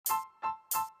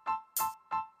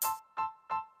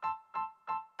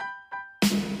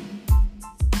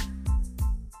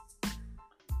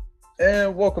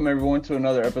And welcome everyone to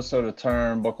another episode of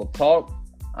Turnbuckle Talk.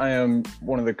 I am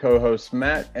one of the co-hosts,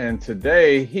 Matt, and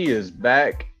today he is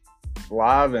back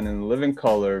live and in living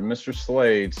color. Mr.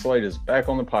 Slade. Slade is back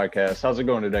on the podcast. How's it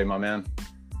going today, my man?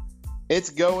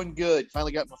 It's going good.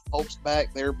 Finally got my folks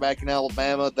back. They're back in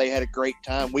Alabama. They had a great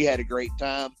time. We had a great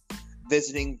time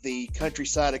visiting the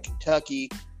countryside of Kentucky.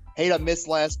 Hate I missed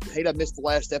the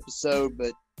last episode,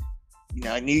 but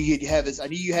I knew you'd have this. I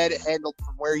knew you had it handled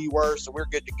from where you were, so we're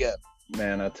good to go.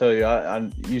 Man, I tell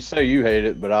you, you say you hate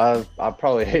it, but I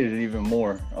probably hate it even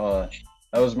more.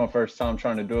 That was my first time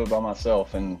trying to do it by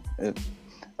myself, and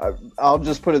I'll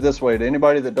just put it this way: to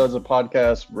anybody that does a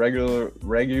podcast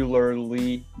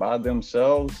regularly by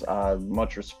themselves, I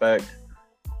much respect.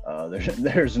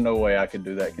 There's no way I could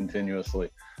do that continuously.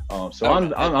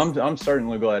 I'm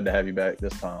certainly glad to have you back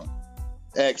this time.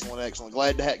 Excellent.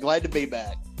 Glad to be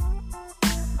back.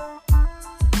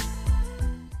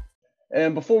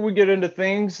 And before we get into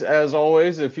things, as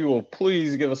always, if you will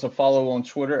please give us a follow on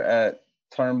Twitter at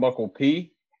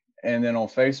TurnbuckleP. And then on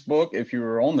Facebook, if you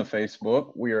are on the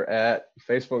Facebook, we are at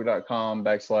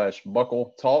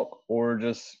facebook.com/Buckle Talk, or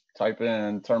just type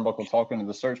in Turnbuckle Talk into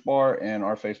the search bar and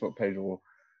our Facebook page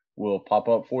will pop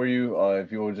up for you.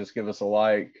 If you will just give us a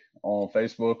like on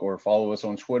Facebook or follow us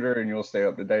on Twitter, and you'll stay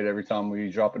up to date every time we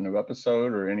drop a new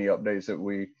episode or any updates that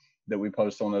we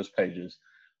post on those pages.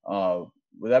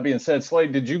 With that being said,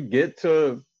 Slade, did you get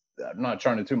to, I'm not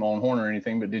trying to toot my own horn or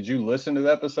anything, but did you listen to the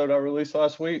episode I released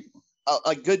last week?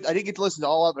 I didn't get to listen to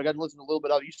all of it. I got to listen to a little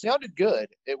bit of it. You sounded good.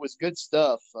 It was good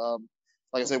stuff.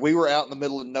 Like I said, we were out in the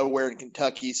middle of nowhere in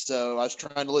Kentucky, so I was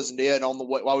trying to listen to it on the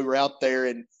way while we were out there,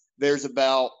 and there's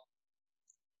about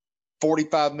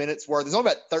 45 minutes worth. It's only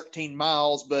about 13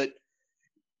 miles, but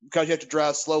because you have to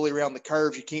drive slowly around the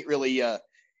curves, you can't really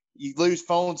you lose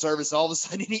phone service. All of a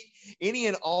sudden, any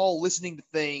and all listening to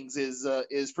things is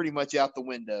pretty much out the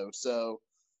window. So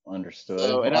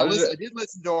understood. And I did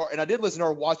listen to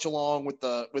our watch along with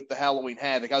the Halloween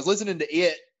Havoc. I was listening to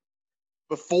it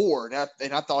before, and I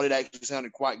thought it actually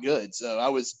sounded quite good. So I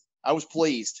was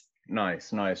pleased.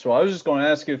 Nice. Well, I was just going to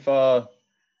ask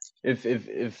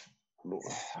if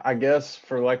I guess,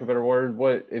 for lack of a better word,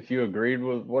 if you agreed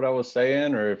with what I was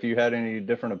saying, or if you had any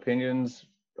different opinions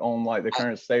on like the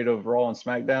current state of Raw and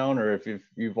SmackDown, or if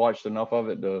you've watched enough of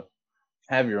it to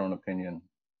have your own opinion.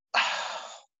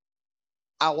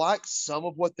 I like some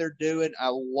of what they're doing. I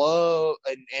love,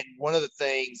 and one of the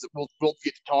things that we'll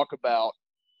get to talk about,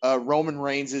 Roman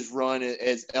Reigns' run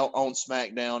as on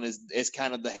SmackDown is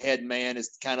kind of the head man,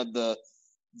 is kind of the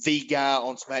guy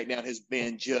on SmackDown has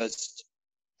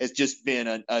just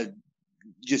been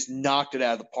just knocked it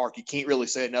out of the park. You can't really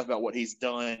say enough about what he's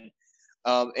done.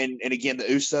 And again, the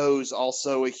Usos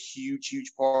also a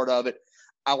huge part of it.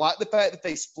 I like the fact that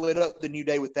they split up the New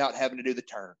Day without having to do the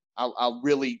turn. I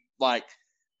really like.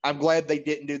 I'm glad they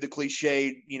didn't do the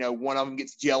cliche. One of them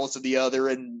gets jealous of the other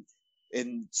and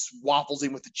waffles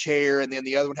him with the chair, and then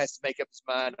the other one has to make up his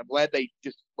mind. I'm glad they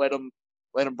just let him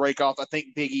break off. I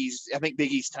think Big E's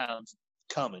time's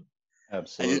coming.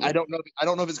 Absolutely. I don't know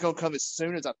if it's going to come as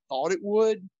soon as I thought it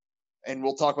would. And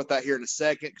we'll talk about that here in a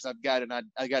second, because I got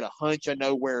a hunch. I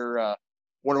know where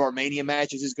one of our Mania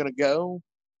matches is going to go,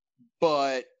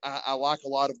 but I like a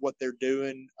lot of what they're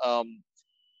doing on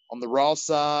the Raw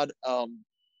side. I've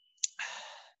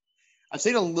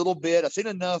seen a little bit. I've seen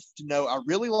enough to know I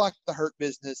really like the Hurt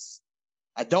Business.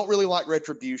 I don't really like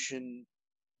Retribution,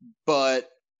 but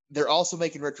they're also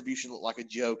making Retribution look like a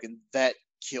joke, and that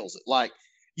kills it. Like,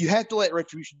 you have to let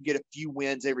Retribution get a few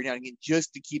wins every now and again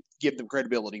just to give them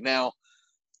credibility. Now,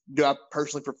 do I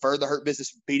personally prefer the Hurt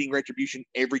Business beating Retribution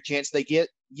every chance they get?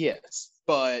 Yes,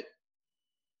 but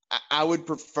I would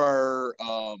prefer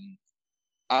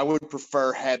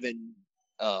having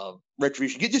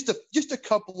Retribution get just a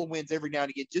couple of wins every now and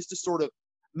again, just to sort of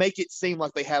make it seem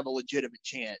like they have a legitimate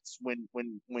chance when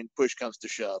push comes to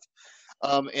shove.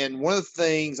 And one of the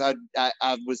things I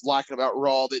was liking about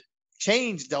Raw that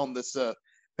changed on this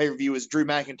pay-per-view is Drew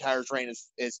McIntyre's reign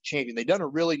as champion. They've done a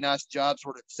really nice job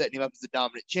sort of setting him up as the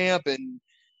dominant champ, and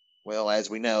well, as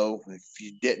we know, if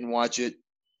you didn't watch it,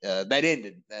 that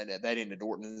ended. That ended.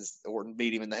 Orton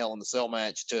beat him in the Hell in the Cell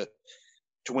match to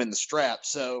win the strap.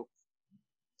 So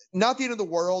not the end of the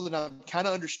world, and I'm kind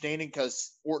of understanding,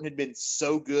 because Orton had been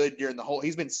so good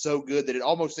he's been so good that it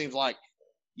almost seems like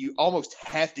you almost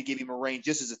have to give him a reign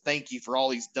just as a thank you for all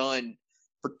he's done,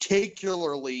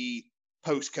 particularly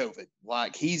post-COVID.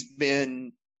 Like, he's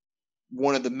been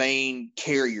one of the main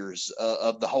carriers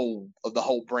of the whole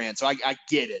brand. So I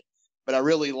get it, but I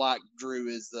really like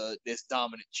Drew as this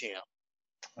dominant champ.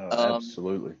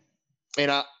 Absolutely.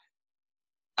 And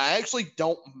I actually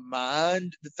don't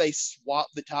mind that they swap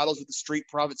the titles with the Street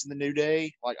Profits in the New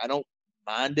Day. Like, I don't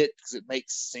mind it because it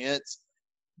makes sense,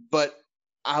 but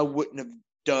I wouldn't have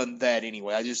done that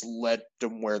anyway. I just let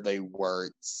them where they were.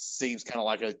 It seems kind of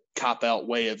like a cop out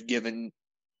way of giving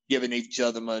each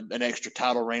of them an extra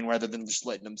title reign rather than just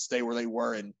letting them stay where they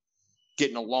were and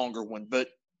getting a longer one. But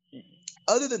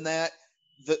other than that,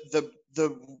 the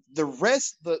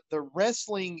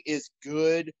wrestling is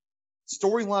good.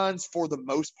 Storylines for the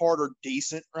most part are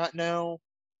decent right now.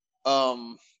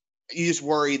 You just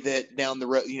worry that down the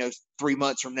road, 3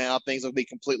 months from now, things will be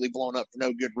completely blown up for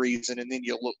no good reason, and then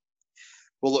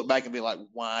we'll look back and be like,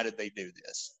 why did they do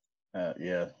this?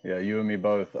 Yeah, you and me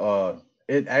both.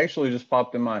 It actually just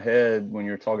popped in my head when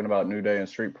you're talking about New Day and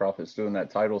Street Profits doing that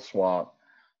title swap.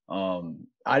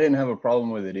 I didn't have a problem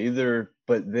with it either,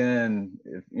 but then,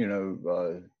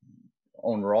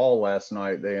 on Raw last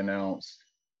night, they announced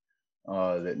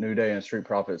that New Day and Street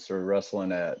Profits are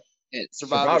wrestling at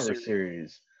Survivor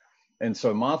Series. And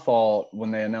so my thought when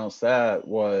they announced that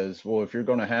was, well, if you're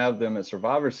going to have them at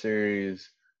Survivor Series,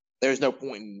 there's no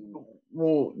point.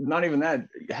 Well, not even that.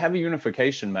 Have a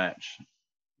unification match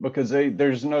because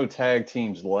there's no tag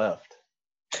teams left.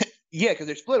 Yeah, because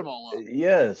they split them all up.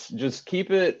 Yes, just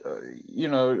keep it,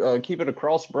 keep it a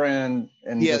cross brand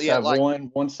and just have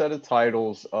one set of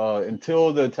titles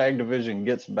until the tag division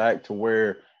gets back to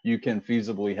where you can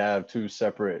feasibly have two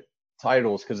separate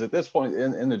titles. Because at this point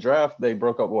in the draft, they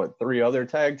broke up 3 other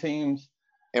tag teams.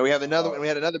 And we had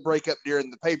another breakup during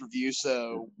the pay-per-view.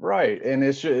 So right, and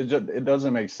it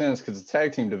doesn't make sense because the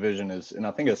tag team division is, and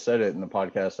I think I said it in the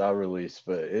podcast I released,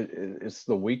 but it's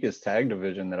the weakest tag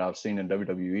division that I've seen in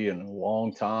WWE in a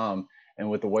long time. And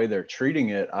with the way they're treating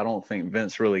it, I don't think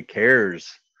Vince really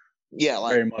cares.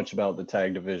 Very much about the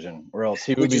tag division, or else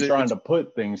he would be trying to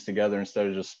put things together instead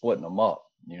of just splitting them up.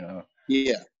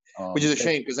 Yeah, which is a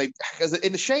shame because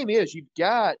the shame is you've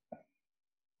got.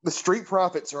 The Street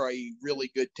Profits are a really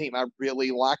good team. I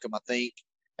really like them. I think,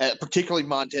 particularly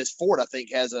Montez Ford, I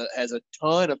think has a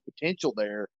ton of potential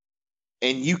there,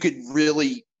 and you could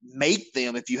really make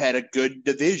them if you had a good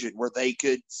division where they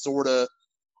could sort of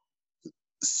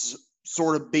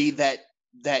be that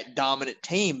dominant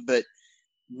team. But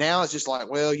now it's just like,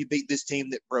 well, you beat this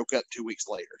team that broke up 2 weeks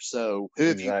later. So what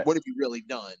have you really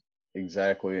done?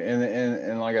 Exactly,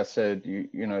 and like I said,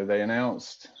 they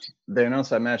announced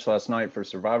that match last night for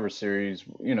Survivor Series,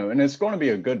 and it's going to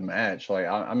be a good match. Like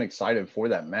I'm excited for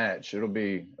that match. It'll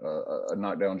be a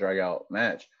knockdown drag out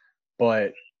match,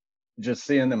 but just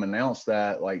seeing them announce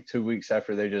that like 2 weeks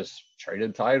after they just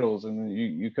traded titles, and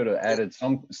you could have added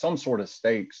some sort of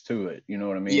stakes to it. You know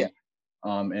what I mean? Yeah.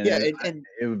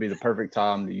 It would be the perfect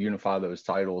time to unify those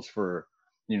titles for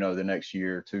the next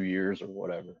year, 2 years, or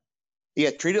whatever.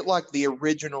 Yeah, treat it like the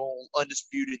original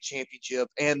Undisputed Championship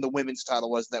and the women's title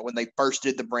was that when they first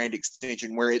did the brand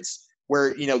extension, where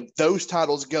those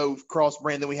titles go cross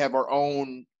brand, then we have our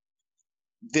own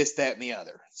this, that, and the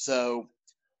other. So,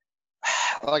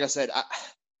 like I said,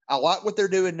 I like what they're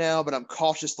doing now, but I'm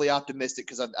cautiously optimistic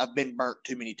because I've been burnt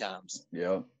too many times.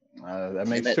 Yeah, that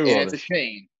makes two of us. It's a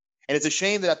shame, and it's a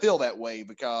shame that I feel that way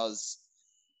because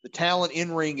the talent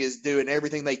in ring is doing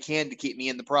everything they can to keep me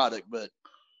in the product, but.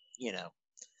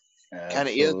 Kind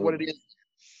of is what it is.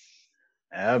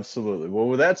 Absolutely. Well,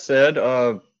 with that said,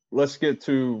 let's get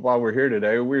to why we're here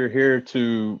today. We're here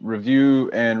to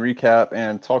review and recap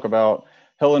and talk about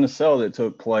Hell in a Cell that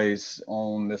took place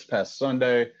on this past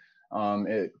Sunday.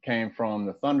 It came from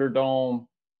the Thunderdome.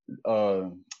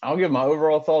 I'll give my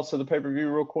overall thoughts of the pay-per-view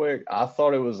real quick. I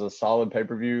thought it was a solid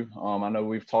pay-per-view. I know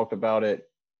we've talked about it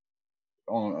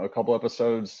on a couple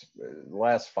episodes. The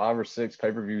last 5 or 6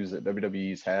 pay-per-views that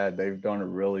WWE's had, they've done a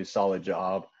really solid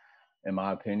job, in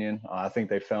my opinion. I think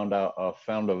they found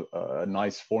a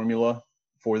nice formula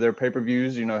for their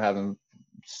pay-per-views, having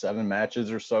 7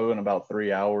 matches or so in about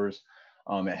 3 hours.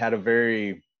 It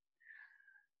had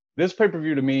this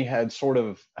pay-per-view to me had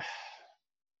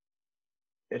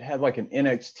it had like an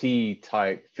NXT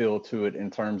type feel to it in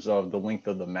terms of the length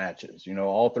of the matches.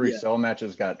 All 3 Cell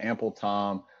matches got ample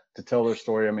time to tell their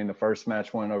story. I mean, the first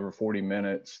match went over 40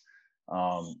 minutes.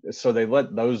 So they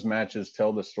let those matches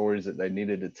tell the stories that they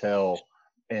needed to tell.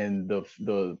 And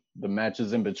the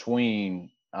matches in between,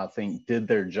 I think, did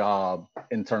their job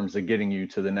in terms of getting you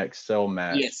to the next Cell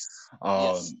match. Yes.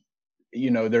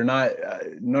 They're not,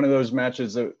 none of those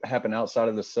matches that happen outside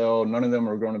of the Cell, none of them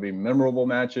are going to be memorable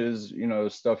matches,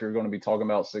 stuff you're going to be talking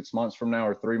about 6 months from now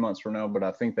or 3 months from now. But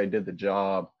I think they did the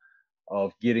job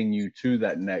of getting you to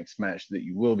that next match that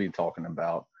you will be talking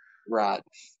about. Right.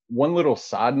 One little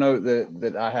side note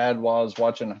that I had while I was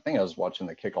watching, I think I was watching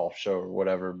the kickoff show or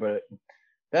whatever, but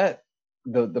that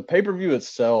the pay-per-view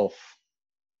itself,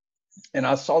 and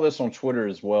I saw this on Twitter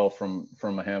as well from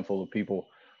a handful of people,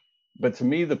 but to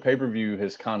me the pay-per-view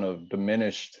has kind of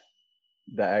diminished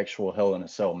the actual Hell in a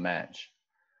Cell match.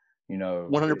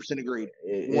 100% agreed.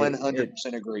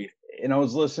 100% agreed. And I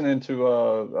was listening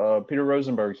to Peter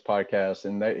Rosenberg's podcast,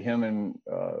 and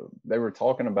they were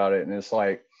talking about it, and it's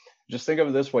like, just think of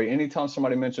it this way: anytime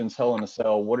somebody mentions Hell in a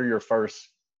Cell, what are your first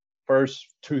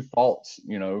two thoughts?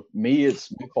 Me, it's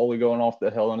Mick Foley going off the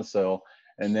Hell in a Cell,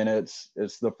 and then it's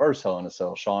the first Hell in a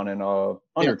Cell, Shawn and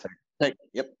Undertaker.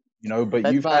 Yep. But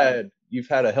That's you've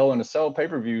had a Hell in a Cell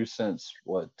pay-per-view since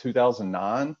what,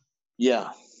 2009?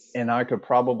 Yeah. And I could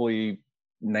probably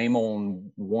name on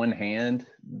one hand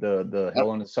the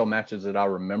Hell in a Cell matches that I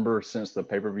remember since the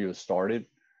pay-per-view has started.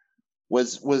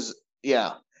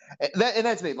 Yeah. And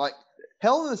that's me. Like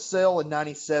Hell in a Cell in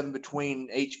 '97 between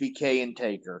HBK and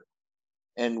Taker,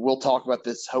 and we'll talk about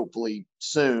this hopefully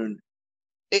soon.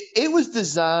 It was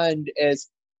designed as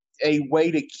a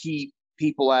way to keep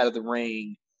people out of the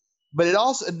ring, but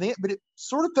it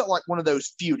sort of felt like one of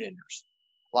those feud enders.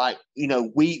 Like,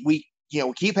 we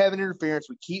keep having interference,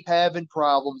 we keep having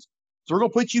problems, so we're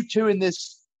gonna put you two in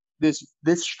this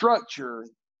structure,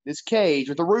 this cage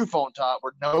with a roof on top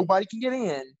where nobody can get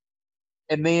in,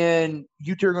 and then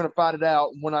you two are gonna fight it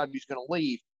out, and one of you's gonna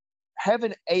leave.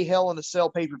 Having a Hell in a Cell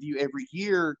pay-per-view every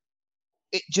year,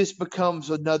 it just becomes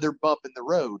another bump in the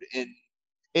road, and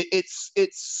it's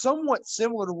somewhat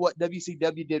similar to what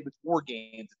WCW did with War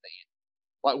Games at the end.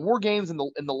 Like War Games in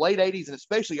the late '80s and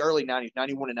especially early '90s,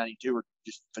 '91 and '92 were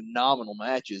just phenomenal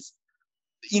matches.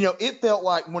 It felt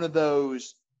like one of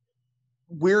those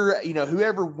where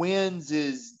whoever wins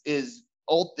is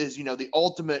the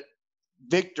ultimate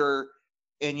victor,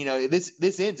 and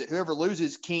this ends it. Whoever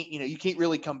loses can't you can't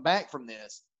really come back from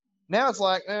this. Now it's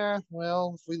like,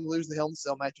 well, if we lose the Hell in a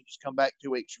Cell match, we'll just come back 2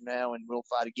 weeks from now and we'll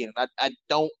fight again. And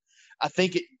I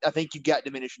think you've got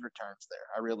diminishing returns there.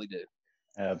 I really do.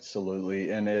 Absolutely.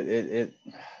 And it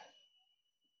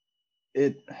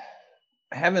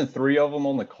having 3 of them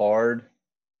on the card,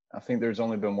 I think there's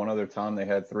only been one other time they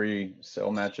had 3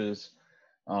 Cell matches.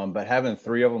 But having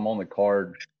 3 of them on the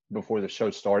card before the show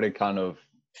started kind of,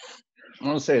 I don't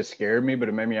want to say it scared me, but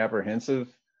it made me apprehensive.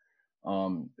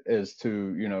 As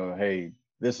to, hey,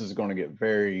 this is going to get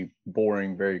very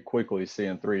boring very quickly,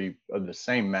 seeing 3 of the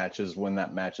same matches when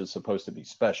that match is supposed to be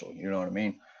special. You know what I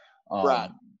mean?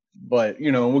 Right. But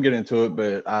we'll get into it.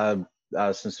 But I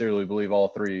sincerely believe all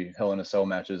 3 Hell in a Cell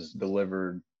matches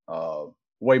delivered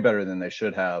way better than they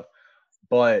should have.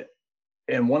 But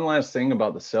and one last thing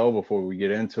about the Cell before we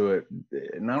get into it,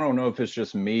 and I don't know if it's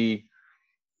just me,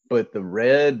 but the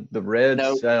red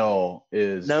Nope. Cell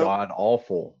is god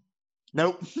awful.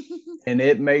 Nope. And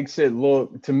it makes it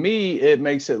look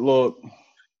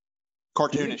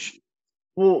cartoonish.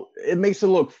 Well, it makes it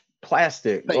look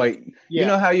plastic. Fake. Like, you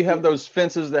know how you have those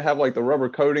fences that have like the rubber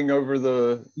coating over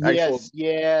the actual.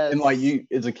 Yes. And like you,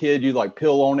 as a kid, you like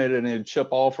peel on it and it'd chip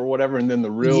off or whatever, and then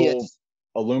the real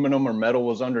aluminum or metal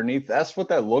was underneath. That's what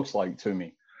that looks like to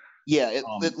me. Yeah,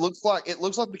 it looks like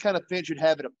the kind of fence you'd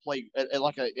have at like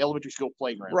an elementary school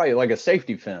playground. Right, like a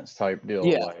safety fence type deal.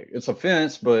 Yeah. Like it's a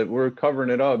fence, but we're covering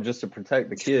it up just to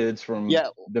protect the kids from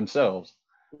themselves.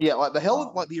 Yeah, like the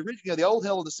original, the old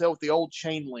Hell in a Cell with the old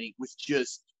chain link was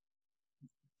just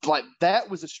like, that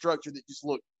was a structure that just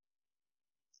looked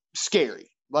scary.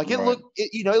 Like it looked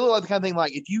like the kind of thing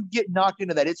like if you get knocked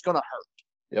into that, it's gonna hurt.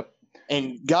 Yep.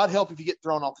 And God help if you get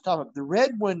thrown off the top of it. The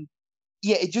red one,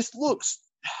 it just looks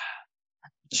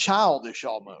childish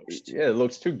almost. Yeah, it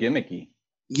looks too gimmicky.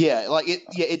 Yeah, like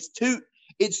it's too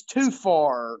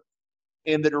far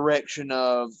in the direction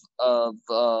of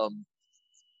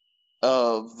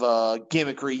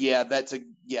gimmickry. Yeah, I think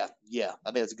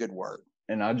that's a good word.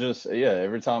 And I just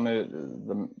every time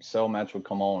the Cell match would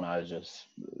come on,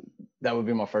 that would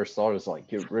be my first thought, is like,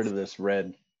 get rid of this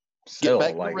red Cell.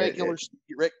 Get back to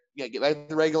get back to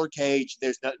the regular cage.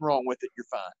 There's nothing wrong with it. You're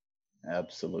fine.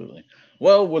 Absolutely.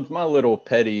 Well, with my little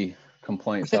petty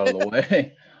complaints out of the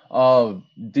way,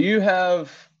 do you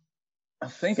have? I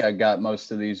think I got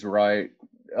most of these right.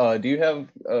 Do you have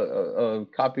a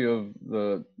copy of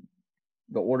the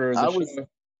order of the show?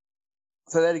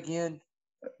 Say that again.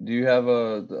 Do you have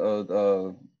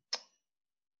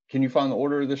can you find the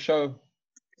order of the show?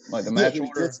 Like the match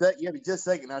order? Just a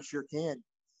second. I sure can.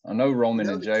 I know Roman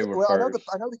and Jay were first.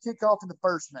 I know the kickoff in the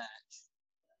first match.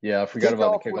 Yeah, I forgot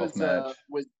about the kickoff match.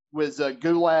 Was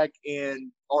Gulak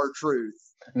and R-Truth.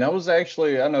 And that was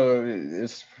actually, I know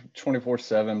it's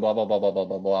 24/7, blah, blah, blah, blah, blah,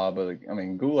 blah, blah. But I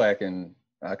mean, Gulak, and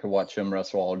I could watch him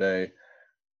wrestle all day.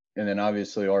 And then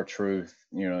obviously R-Truth,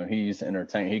 he's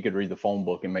entertaining. He could read the phone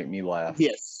book and make me laugh.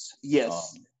 Yes.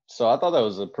 So I thought that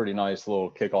was a pretty nice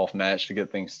little kickoff match to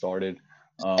get things started.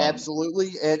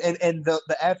 Absolutely. And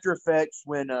the after effects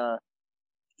when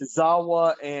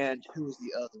Tozawa and who was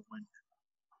the other one?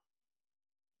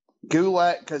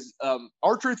 Gulak, because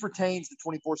R-Truth retains the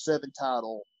 24/7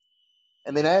 title.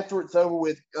 And then after it's over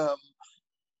with,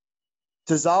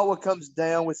 Tozawa comes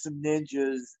down with some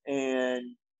ninjas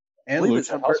and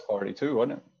Lucha House Party too,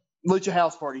 wasn't it? Lucha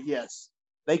House Party, yes.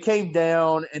 They came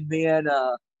down, and then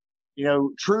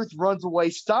Truth runs away,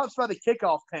 stops by the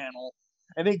kickoff panel,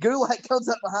 and then Gulak comes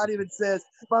up behind him and says,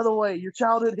 "By the way, your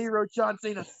childhood hero John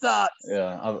Cena sucks."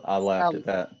 Yeah, I laughed at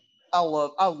that. I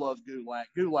love Gulak.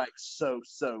 Gulak's so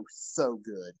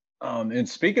good. And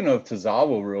speaking of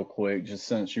Tozawa, real quick, just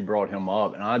since you brought him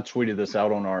up, and I tweeted this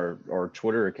out on our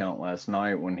Twitter account last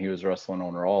night when he was wrestling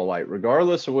on Raw. Like,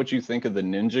 regardless of what you think of the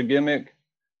ninja gimmick,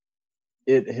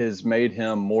 it has made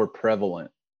him more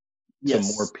prevalent to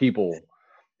more people.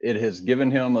 It has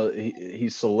given him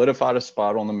he's solidified a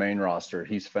spot on the main roster.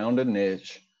 He's found a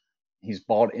niche. He's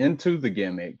bought into the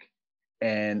gimmick.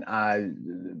 And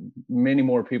many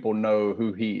more people know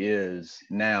who he is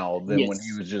now than when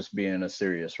he was just being a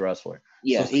serious wrestler.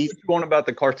 Yeah, so he's going about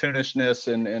the cartoonishness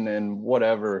and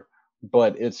whatever,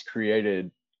 but it's created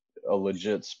a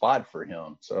legit spot for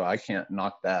him. So I can't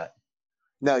knock that.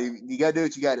 No, you gotta do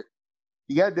what you gotta.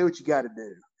 You gotta do what you gotta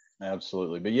do.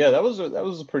 Absolutely, but yeah, that was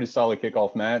a pretty solid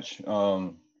kickoff match.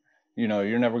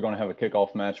 You're never going to have a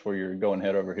kickoff match where you're going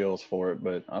head over heels for it,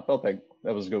 but I felt that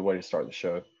was a good way to start the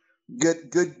show.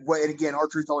 Good way. And again,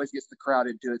 R-Truth always gets the crowd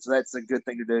into it, so that's a good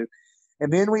thing to do.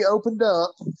 And then we opened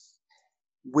up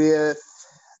with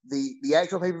the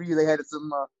actual pay-per-view. They had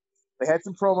some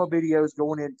promo videos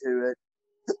going into it,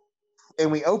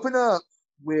 and we open up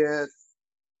with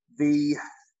the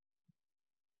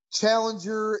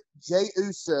challenger Jey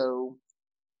Uso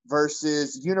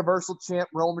versus Universal Champ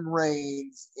Roman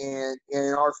Reigns in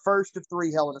our first of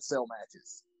 3 Hell in a Cell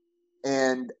matches.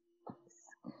 And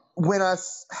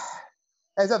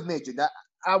as I've mentioned,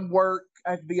 I work,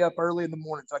 I have to be up early in the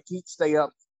morning, so I can't stay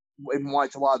up and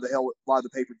watch a lot of the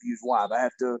pay-per-views live. I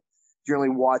have to generally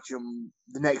watch them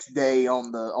the next day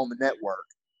on the network.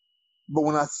 But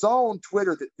when I saw on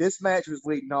Twitter that this match was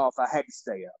leading off, I had to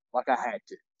stay up, like I had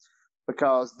to,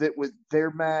 because that was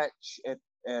their match at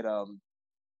the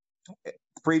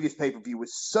previous pay-per-view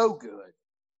was so good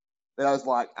that I was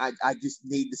like, I just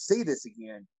need to see this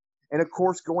again. And of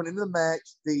course, going into the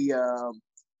match,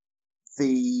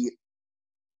 the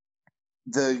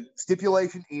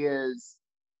stipulation is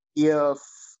if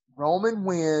Roman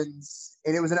wins,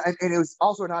 and it was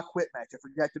also an I Quit match.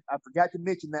 I forgot to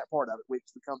mention that part of it, which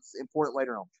becomes important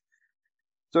later on.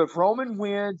 So if Roman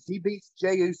wins, he beats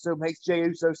Jey Uso, makes Jey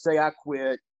Uso say I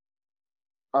quit.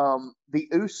 The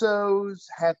Usos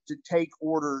have to take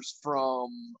orders from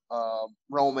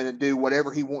Roman and do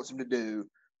whatever he wants them to do,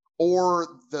 or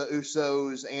the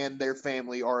Usos and their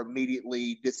family are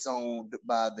immediately disowned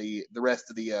by the rest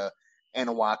of the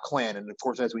Anoa'i clan. And of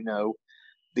course, as we know,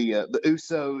 the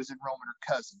Usos and Roman are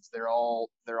cousins. They're all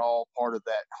part of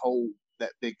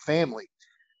that big family.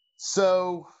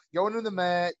 So going into the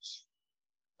match,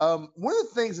 one of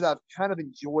the things that I've kind of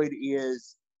enjoyed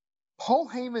is Paul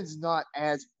Heyman's not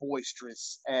as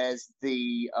boisterous as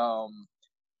the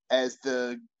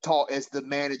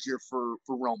manager for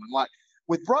Roman. Like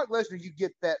with Brock Lesnar, you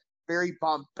get that very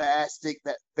bombastic,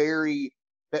 that very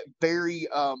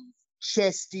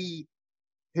chesty.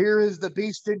 Here is the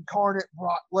beast incarnate,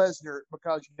 Brock Lesnar,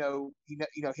 because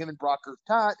him and Brock are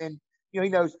tight, and he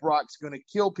knows Brock's going to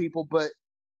kill people. But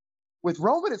with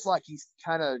Roman, it's like he's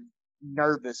kind of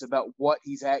nervous about what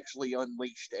he's actually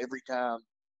unleashed every time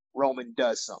Roman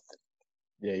does something.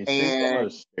 Yeah, he seems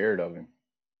almost scared of him.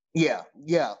 Yeah,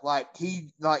 like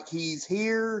he's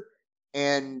here,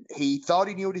 and he thought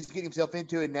he knew what he's getting himself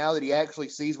into, and now that he actually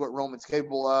sees what Roman's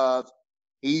capable of,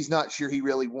 he's not sure he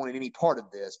really wanted any part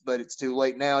of this. But it's too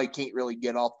late now; he can't really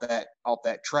get off that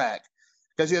track.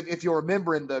 Because if you'll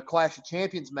remember in the Clash of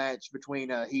Champions match between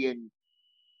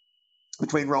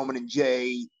Roman and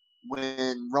Jey,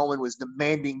 when Roman was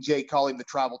demanding Jey call him the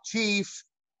Tribal Chief,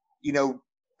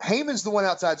 Heyman's the one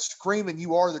outside screaming,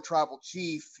 "You are the Tribal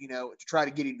Chief," to try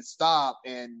to get him to stop,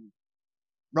 and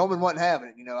Roman wasn't having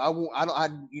it. I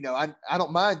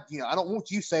don't mind. I don't want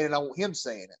you saying it. I want him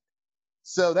saying it.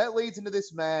 So that leads into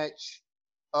this match.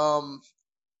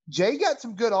 Jey got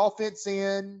some good offense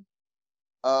in.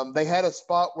 They had a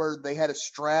spot where they had a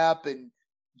strap, and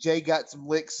Jay got some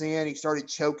licks in. He started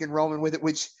choking Roman with it,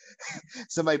 which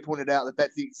somebody pointed out that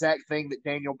that's the exact thing that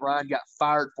Daniel Bryan got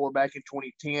fired for back in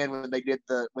 2010 when they did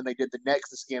the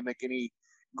Nexus gimmick, and he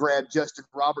grabbed Justin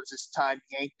Roberts' tie and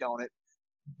yanked on it.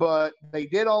 But they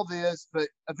did all this, but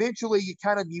eventually you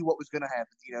kind of knew what was going to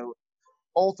happen. You know,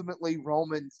 ultimately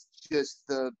Roman's just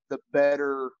the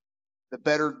better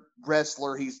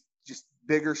wrestler. He's just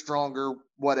bigger, stronger,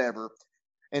 whatever.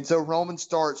 And so Roman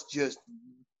starts just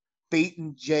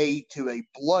beating Jay to a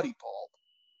bloody pulp.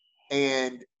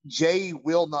 And Jay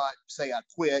will not say I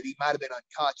quit. He might have been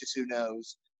unconscious, who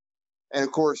knows. And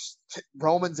of course,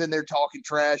 Roman's in there talking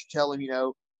trash, telling, you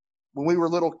know, when we were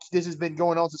little, this has been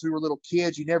going on since we were little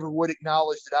kids. You never would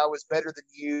acknowledge that I was better than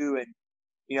you. And,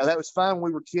 you know, that was fine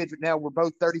when we were kids, but now we're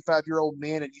both 35-year-old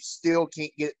men and you still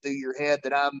can't get it through your head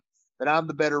that I'm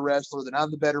the better wrestler, that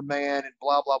I'm the better man, and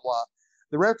blah, blah, blah.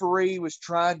 The referee was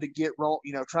trying to get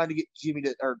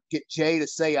get Jay to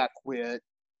say I quit.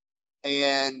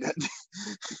 And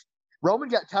Roman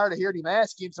got tired of hearing him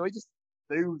ask him, so he just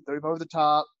threw him over the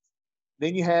top.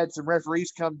 Then you had some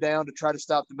referees come down to try to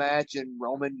stop the match, and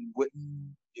Roman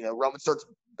wouldn't. You know, Roman starts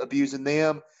abusing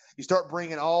them. You start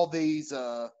bringing all these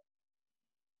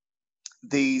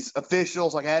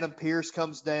officials, like Adam Pearce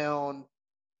comes down,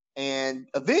 and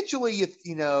eventually,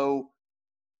 he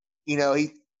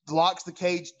locks the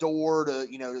cage door to,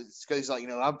 because he's like,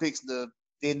 I'm fixing to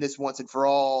end this once and for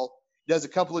all. He does a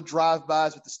couple of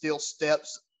drive-bys with the steel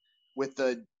steps with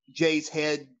the Jay's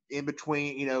head in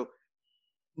between,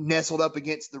 nestled up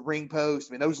against the ring post.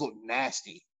 I mean, those look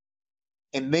nasty.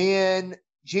 And then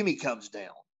Jimmy comes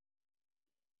down.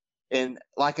 And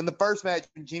like in the first match,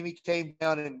 when Jimmy came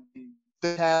down and threw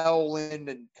the towel in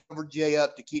and covered Jay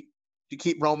up to keep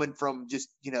Roman from just,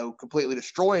 completely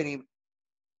destroying him,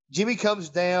 Jimmy comes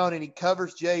down and he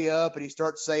covers Jay up and he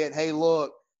starts saying, hey,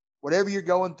 look, whatever you're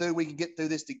going through, we can get through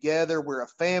this together. We're a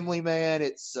family, man.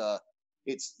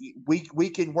 We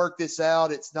can work this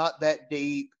out. It's not that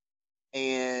deep.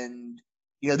 And,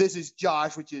 this is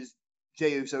Josh, which is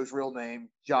Jey Uso's real name,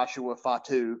 Joshua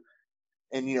Fatu.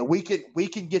 And, we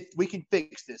can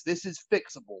fix this. This is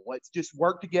fixable. Let's just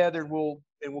work together and we'll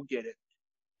get it.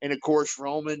 And of course,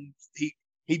 Roman,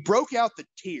 he broke out the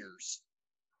tears,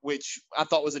 which I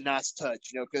thought was a nice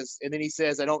touch, and then he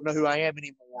says, I don't know who I am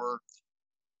anymore.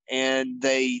 And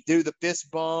they do the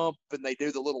fist bump and they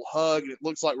do the little hug, and it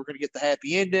looks like we're going to get the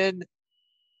happy ending.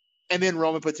 And then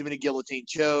Roman puts him in a guillotine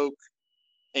choke,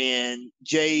 and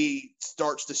Jay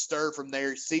starts to stir from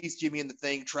there, sees Jimmy in the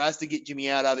thing, tries to get Jimmy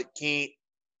out of it, can't.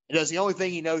 It does the only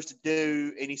thing he knows to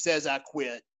do, and he says, I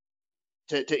quit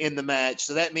to end the match.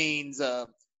 So that means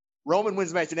Roman wins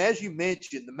the match. And as you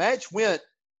mentioned, the match went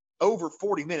over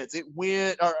 40 minutes. It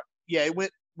went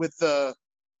with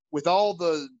all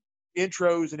the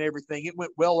intros and everything, it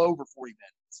went well over 40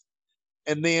 minutes.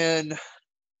 And then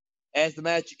as the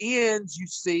match ends, you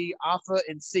see Alpha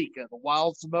and Sika, the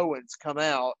Wild Samoans, come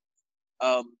out.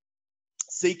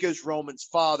 Sika's Roman's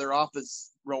father,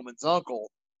 Alpha's Roman's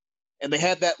uncle. And they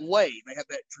have that lei. They have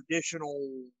that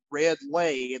traditional red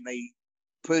lei, and they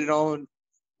put it on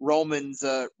Roman's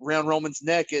around Roman's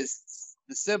neck as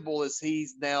the symbol, as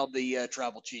he's now the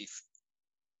tribal chief.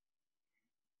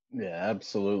 Yeah,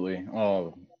 absolutely.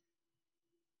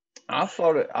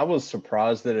 I was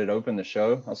surprised that it opened the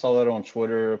show. I saw that on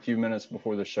Twitter a few minutes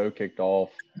before the show kicked off.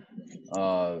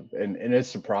 And it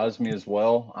surprised me as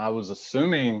well. I was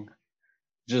assuming,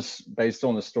 just based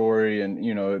on the story and,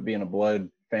 it being a blood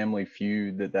family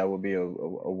feud, that would be a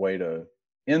way to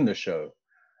end the show.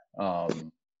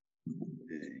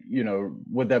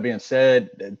 With that being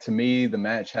said, to me, the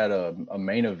match had a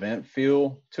main event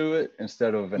feel to it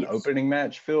instead of an opening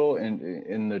match feel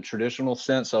in the traditional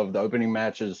sense of the opening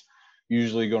match is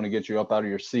usually going to get you up out of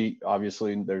your seat.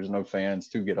 Obviously, there's no fans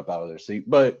to get up out of their seat,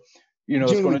 but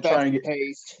it's going to try and get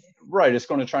right. It's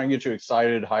going to try and get you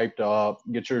excited, hyped up,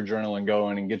 get your adrenaline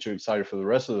going, and get you excited for the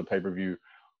rest of the pay-per-view.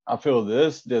 I feel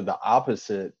this did the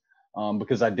opposite.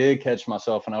 Because I did catch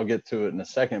myself, and I'll get to it in a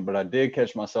second, but I did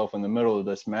catch myself in the middle of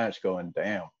this match going,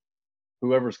 damn,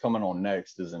 whoever's coming on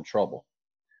next is in trouble.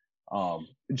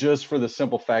 Just for the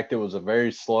simple fact it was a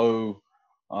very slow,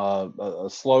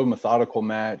 methodical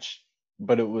match,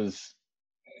 but it was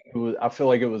I feel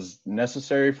like it was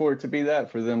necessary for it to be that,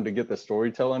 for them to get the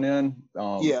storytelling in.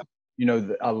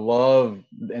 I love,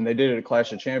 and they did it at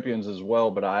Clash of Champions as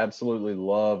well, but I absolutely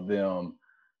love them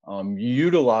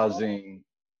utilizing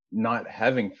not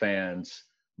having fans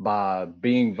by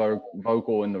being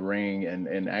vocal in the ring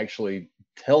and actually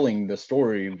telling the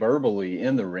story verbally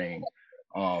in the ring.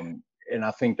 And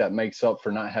I think that makes up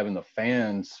for not having the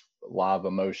fans live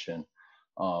emotion.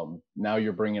 Now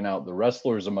you're bringing out the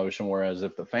wrestler's emotion, whereas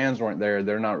if the fans weren't there,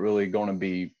 they're not really going to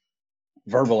be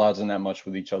verbalizing that much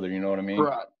with each other. You know what I mean?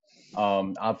 Right.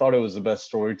 I thought it was the best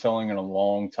storytelling in a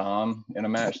long time in a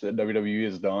match that WWE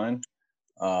has done.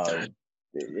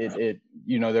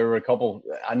 There were a couple.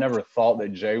 I never thought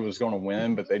that Jay was going to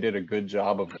win, but they did a good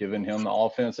job of giving him the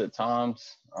offense at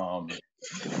times,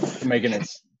 to make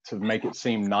it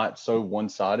seem not so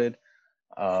one-sided.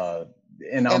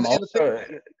 And I'm also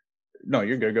no,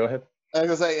 you're good. Go ahead. I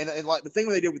was gonna say, and like the thing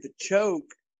they did with the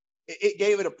choke, it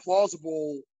gave it a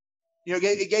plausible,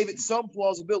 it gave it some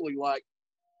plausibility. Like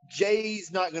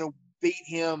Jay's not going to beat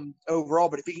him overall,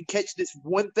 but if he can catch this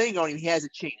one thing on him, he has a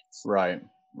chance. Right.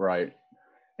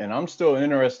 And I'm still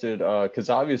interested because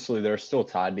obviously they're still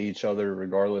tied to each other,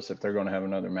 regardless if they're going to have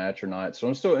another match or not. So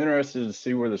I'm still interested to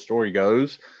see where the story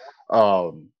goes.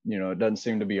 It doesn't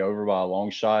seem to be over by a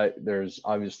long shot. There's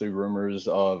obviously rumors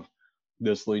of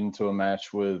this leading to a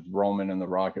match with Roman and The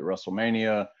Rock at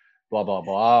WrestleMania, blah, blah,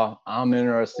 blah. I'm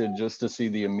interested just to see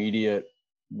the immediate,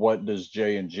 what does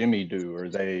Jay and Jimmy do? Are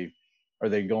they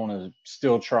going to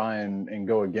still try and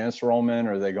go against Roman?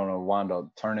 Are they going to wind up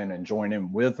turning and join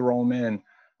in with Roman?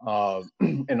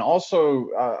 And also,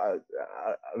 I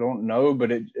don't know,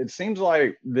 but it seems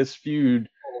like this feud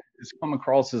has come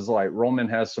across as like Roman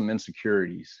has some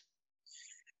insecurities.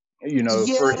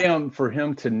 For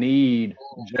him to need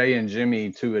Jay and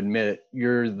Jimmy to admit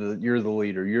you're the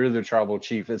leader, you're the tribal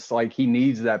chief. It's like he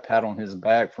needs that pat on his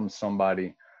back from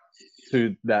somebody,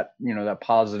 to that that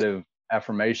positive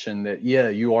affirmation that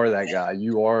you are that guy,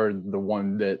 you are the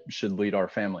one that should lead our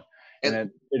family.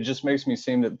 And it just makes me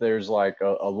seem that there's like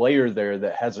a layer there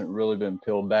that hasn't really been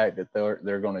peeled back that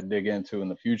they're going to dig into in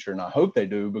the future. And I hope they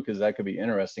do, because that could be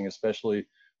interesting, especially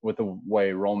with the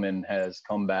way Roman has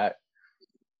come back.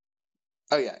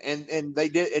 Oh yeah, and they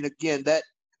did, and again that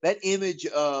image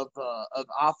of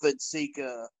Alpha and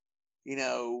Sika,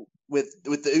 with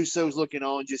the Usos looking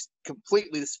on, just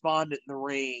completely despondent in the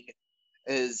ring,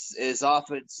 as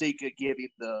Alpha and Sika give him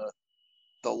the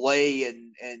lay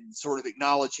and sort of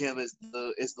acknowledge him as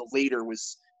the leader,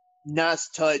 was nice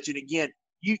touch. And again,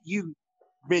 you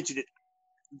mentioned it,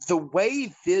 the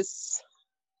way this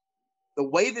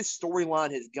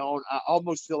storyline has gone, I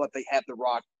almost feel like they have The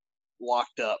Rock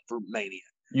locked up for Mania.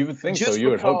 You would think so. You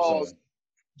would hope so.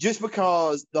 Just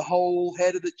because the whole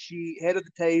head of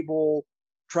the table,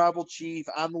 tribal chief,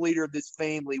 I'm the leader of this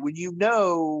family. When you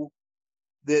know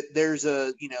that there's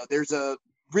a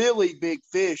really big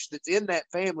fish that's in that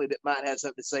family that might have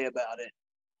something to say about it,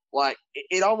 like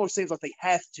it almost seems like they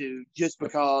have to, just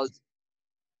because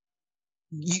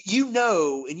and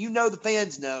the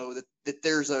fans know that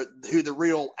there's who the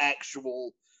real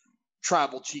actual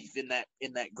tribal chief in that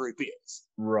group is.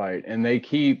 Right. And they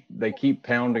keep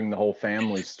pounding the whole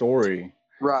family story.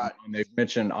 Right. And they've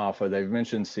mentioned Alpha, they've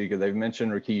mentioned Sika, they've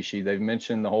mentioned Rikishi, they've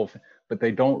mentioned the whole, but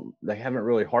they haven't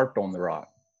really harped on The Rock.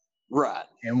 Right.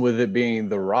 And with it being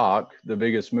The Rock, the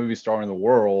biggest movie star in the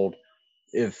world,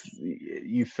 if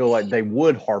you feel like they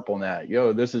would harp on that,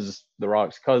 this is The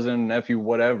Rock's cousin, nephew,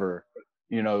 whatever,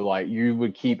 like you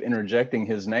would keep interjecting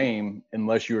his name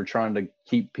unless you were trying to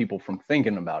keep people from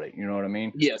thinking about it. You know what I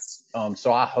mean? Yes.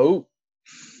 So I hope,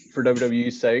 for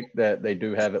WWE's sake, that they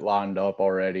do have it lined up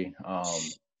already,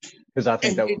 because I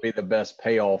think that would be the best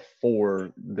payoff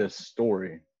for this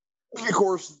story. Of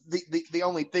course, the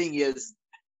only thing is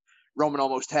Roman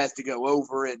almost has to go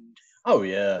over, and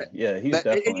he's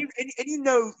definitely. And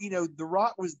The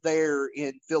Rock was there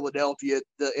in Philadelphia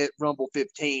at Rumble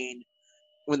 15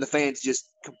 when the fans just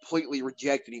completely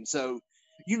rejected him. So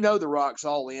The Rock's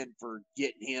all in for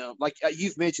getting him. Like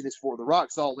you've mentioned this before, The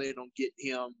Rock's all in on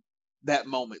getting him that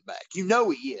moment back. He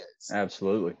is.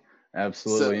 Absolutely.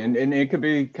 So, and it could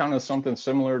be kind of something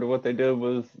similar to what they did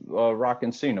with Rock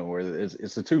and Cena, where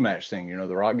it's a 2-match thing.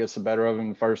 The Rock gets the better of him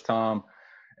the first time,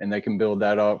 and they can build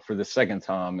that up for the second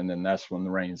time, and then that's when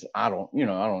the reigns. I don't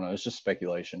know. It's just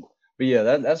speculation. But yeah,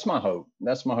 that's my hope.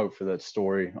 That's my hope for that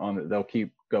story. They'll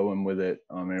keep going with it.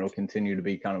 It'll continue to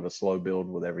be kind of a slow build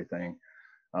with everything.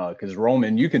 Because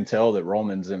Roman, you can tell that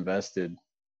Roman's invested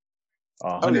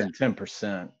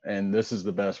 110%, and this is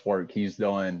the best work he's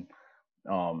done.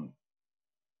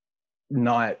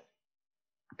 Not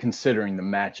considering the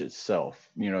match itself,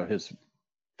 his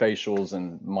facials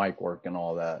and mic work and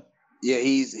all that. Yeah,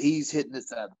 he's hitting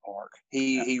this out of the park.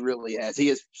 He really has. He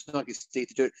has sunk his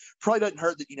teeth into it. Probably doesn't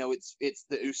hurt that it's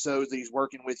the Usos that he's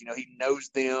working with. He knows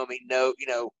them.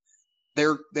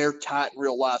 They're tight in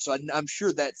real life. So I'm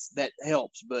sure that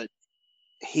helps. But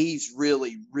he's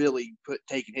really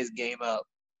taking his game up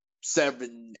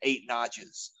 7-8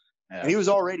 notches. Yeah. And he was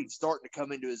already starting to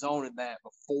come into his own in that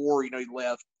before he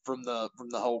left from the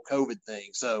whole COVID thing.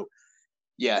 So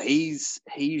yeah, he's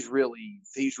really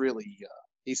feeling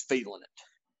it.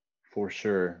 For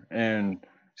sure. And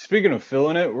speaking of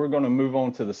feeling it, we're going to move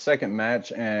on to the second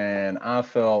match. And I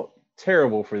felt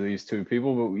terrible for these two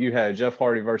people, but you had Jeff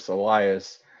Hardy versus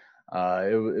Elias.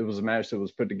 It was a match that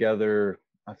was put together,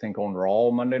 I think, on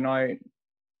Raw Monday night.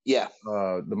 Yeah.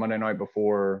 The Monday night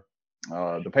before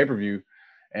the pay-per-view.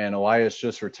 And Elias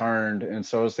just returned. And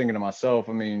so I was thinking to myself,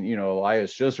 I mean,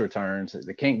 Elias just returned.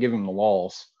 They can't give him the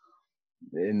loss.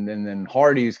 And then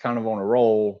Hardy's kind of on a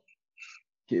roll.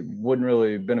 It wouldn't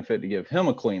really benefit to give him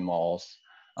a clean loss.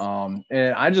 And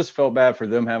I just felt bad for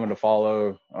them having to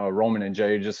follow Roman and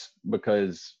Jay just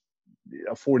because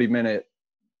a 40-minute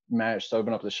match to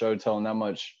open up the show, showing that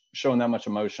much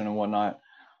emotion and whatnot.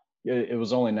 It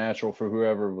was only natural for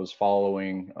whoever was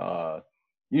following.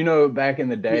 Back in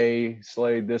the day,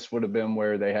 Slade, this would have been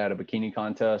where they had a bikini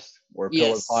contest or a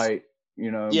pillow fight.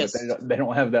 Yes. But they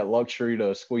don't have that luxury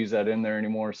to squeeze that in there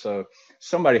anymore. So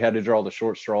somebody had to draw the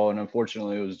short straw, and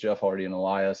unfortunately, it was Jeff Hardy and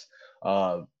Elias.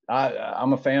 I'm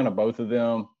a fan of both of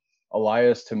them.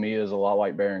 Elias, to me, is a lot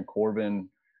like Baron Corbin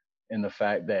in the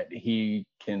fact that he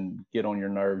can get on your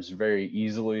nerves very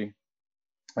easily.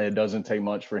 It doesn't take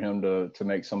much for him to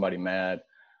make somebody mad.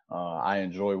 I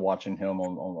enjoy watching him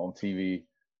on TV.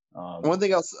 One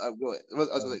thing else,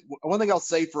 one thing I'll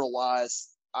say for Elias,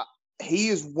 he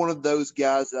is one of those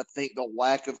guys that I think the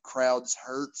lack of crowds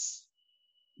hurts,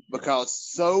 because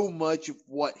so much of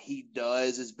what he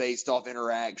does is based off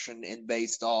interaction and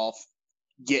based off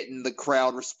getting the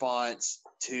crowd response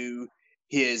to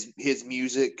his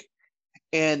music,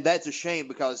 and that's a shame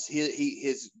because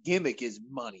his gimmick is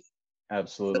money.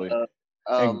 Absolutely.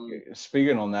 And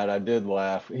speaking on that, I did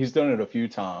laugh. He's done it a few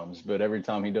times, but every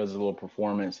time he does a little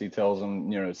performance, he tells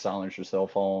them, silence your cell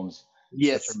phones.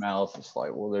 Yes. Shut your mouth. It's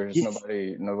like, well, there's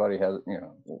nobody has,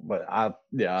 but I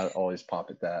always pop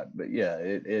at that. But yeah,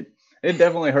 it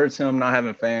definitely hurts him not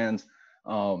having fans.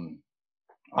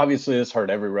 Obviously it's hurt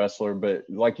every wrestler, but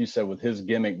like you said, with his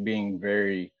gimmick being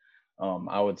very,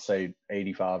 I would say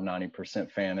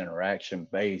 85-90% fan interaction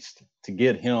based, to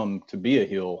get him to be a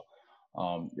heel,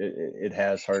 it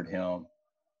has hurt him.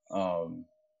 Elias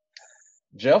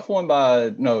won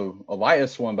by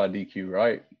DQ,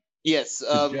 right? Yes.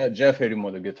 Jeff hit him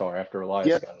with a guitar after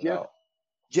Elias got it out.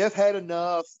 Jeff had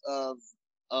enough of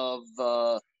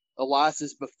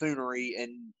Elias's buffoonery,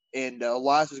 and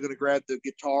Elias was going to grab the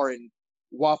guitar and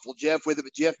waffle Jeff with it,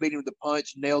 but Jeff beat him with the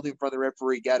punch, nailed him in front of the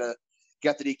referee, got the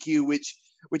DQ, which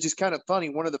is kind of funny.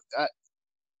 One of the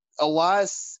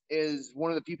Elias is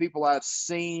one of the few people I've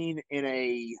seen in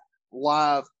a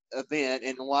live event,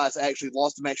 and Elias actually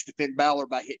lost the match to Finn Balor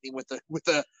by hitting him with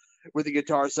the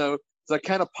guitar. So I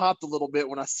kind of popped a little bit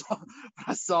when I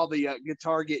saw the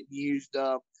guitar getting used.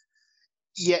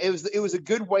 It was a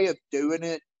good way of doing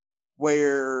it,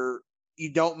 where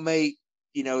you don't make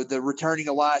the returning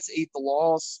Elias eat the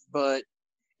loss, but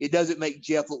it doesn't make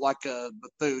Jeff look like a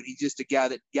buffoon. He's just a guy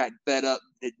that got fed up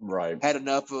and had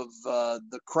enough of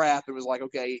the crap and was like,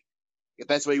 okay, if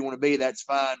that's where you want to be, that's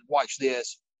fine. Watch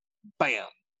this, bam.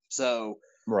 So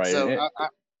right. So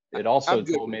it also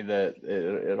told me that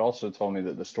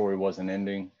the story wasn't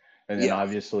ending. And then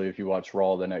obviously, if you watch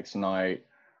Raw the next night,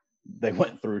 they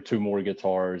went through two more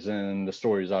guitars, and the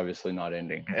story is obviously not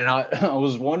ending. And I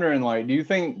was wondering, like, do you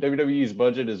think WWE's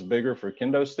budget is bigger for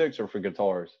kendo sticks or for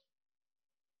guitars?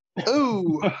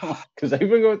 Ooh, because they've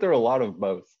been going through a lot of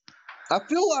both. I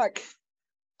feel like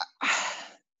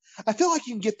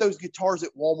you can get those guitars at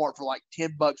Walmart for like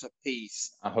 $10 a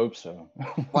piece. I hope so.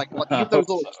 like get those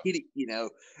little kitty,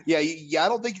 Yeah, I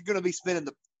don't think you're going to be spending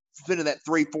that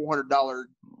 $300-400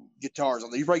 guitars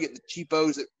on them. You're probably getting the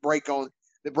cheapos that break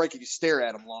if you stare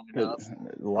at them long enough.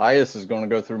 Elias is going to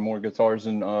go through more guitars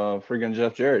than friggin'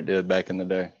 Jeff Jarrett did back in the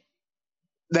day.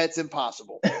 That's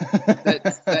impossible.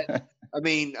 I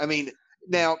mean,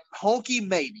 now Honky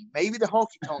maybe the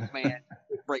Honky Tonk Man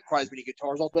would break quite as many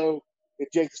guitars. Although if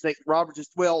Jake the Snake Roberts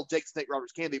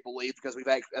can be believed, because if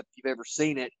you've ever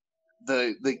seen it,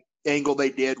 the angle they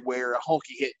did where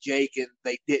Honky hit Jake and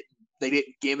they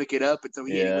didn't gimmick it up, and so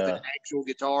he hit it with an actual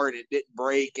guitar and it didn't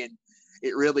break, and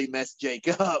it really messed Jake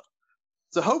up.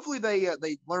 So hopefully they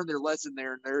learned their lesson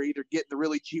there, and they're either getting the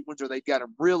really cheap ones or they've got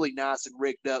them really nice and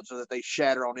rigged up so that they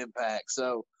shatter on impact.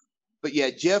 So, but yeah,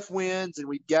 Jeff wins, and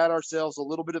we've got ourselves a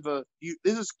little bit of a feud.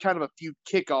 This is kind of a feud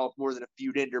kickoff more than a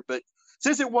feud ender, but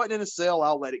since it wasn't in a cell,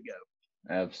 I'll let it go.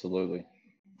 Absolutely.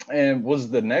 And was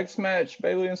the next match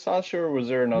Bayley and Sasha, or was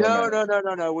there another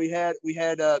match? No. We had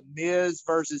Miz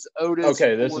versus Otis.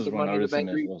 Okay, this is when Otis and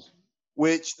Miz was.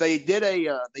 Which they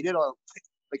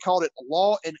called it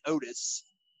Law and Otis.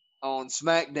 on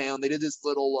SmackDown, they did this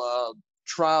little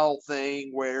trial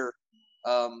thing where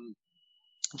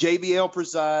JBL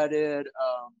presided,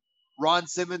 Ron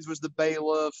Simmons was the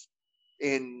bailiff,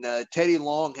 and Teddy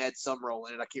Long had some role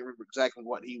in it. I can't remember exactly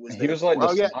what he was. He was like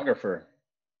the stenographer.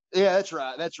 Yeah, that's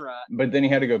right. That's right. But then he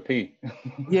had to go pee.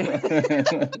 Yeah.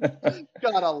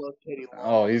 God, I love Teddy Long.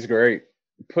 Oh, he's great.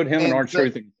 Put him and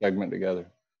R-Truth segment together.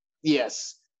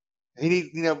 Yes. We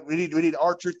need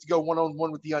R-Truth to go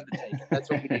one-on-one with the Undertaker. That's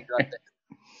what we need right there.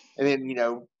 And then,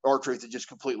 R-Truth to just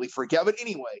completely freak out. But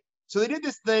anyway, so they did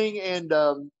this thing and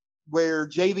where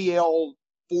JBL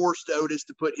forced Otis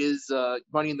to put his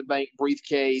Money in the Bank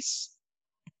briefcase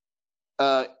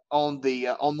on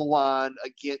the line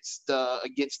against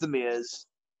the Miz,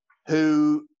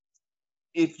 who,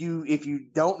 if you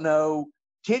don't know,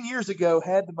 10 years ago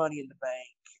had the Money in the Bank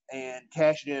and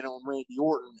cashed in on Randy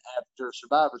Orton after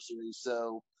Survivor Series.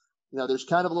 So, there's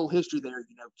kind of a little history there.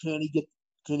 Can he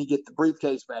get the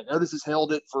briefcase back? Otis has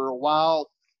held it for a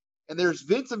while, and there's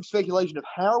been some speculation of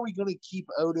how are we going to keep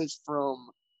Otis from,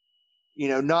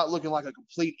 not looking like a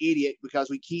complete idiot, because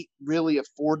we can't really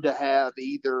afford to have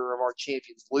either of our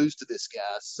champions lose to this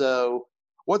guy. So,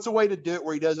 what's a way to do it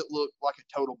where he doesn't look like a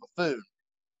total buffoon?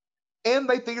 And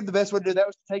they figured the best way to do that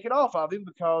was to take it off of him,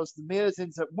 because the Miz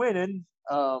ends up winning.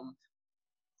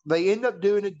 They end up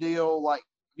doing a deal like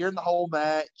during the whole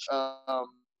match.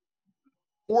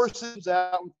 Morrison's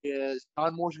out with Miz,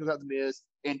 John Morrison goes out with the Miz,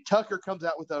 and Tucker comes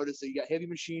out with Otis. So you got Heavy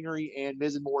Machinery and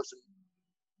Miz and Morrison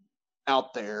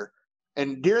out there.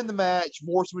 And during the match,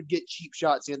 Morrison would get cheap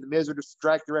shots in. The Miz would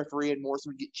distract the referee, and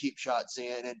Morrison would get cheap shots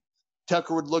in. And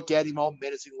Tucker would look at him all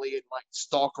menacingly and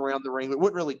stalk around the ring, but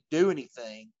wouldn't really do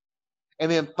anything.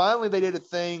 And then finally they did a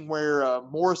thing where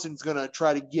Morrison's going to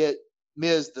try to get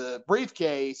Miz the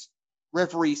briefcase.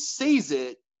 Referee sees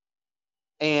it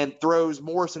and throws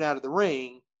Morrison out of the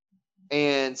ring.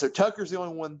 And so Tucker's the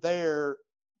only one there.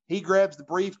 He grabs the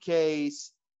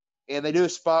briefcase, and they do a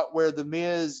spot where the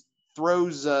Miz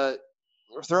throws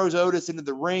Otis into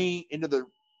the ring, into the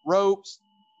ropes,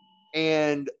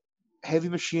 and Heavy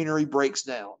Machinery breaks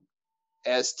down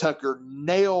as Tucker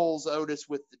nails Otis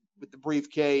with the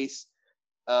briefcase.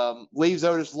 Leaves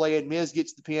Otis laying. Miz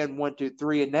gets the pin, 1, 2,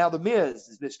 3, and now the Miz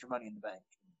is Mr. Money in the Bank.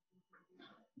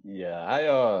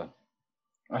 Yeah,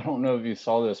 I don't know if you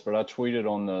saw this, but I tweeted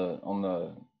on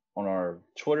our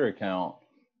Twitter account.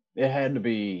 It had to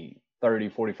be 30,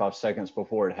 45 seconds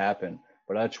before it happened,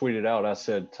 but I tweeted out. I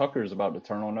said Tucker's about to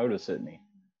turn on Otis, isn't he?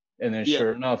 And then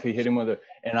sure enough, he hit him with it.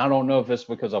 And I don't know if it's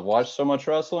because I've watched so much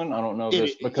wrestling. I don't know if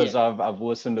it's because I've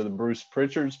listened to the Bruce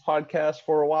Pritchard's podcast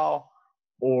for a while,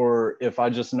 or if I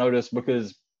just noticed,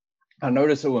 because I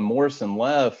noticed that when Morrison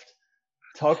left,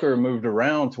 Tucker moved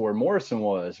around to where Morrison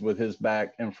was with his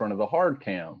back in front of the hard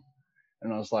cam.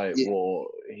 And I was like, well,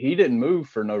 he didn't move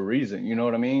for no reason. You know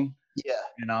what I mean? Yeah.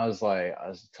 And I was like,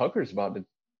 Tucker's about to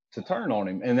turn on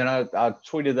him. And then I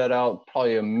tweeted that out.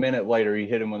 Probably a minute later, he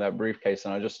hit him with that briefcase,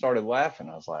 and I just started laughing.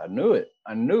 I was like, I knew it.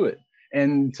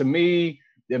 And to me,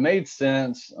 it made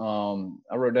sense.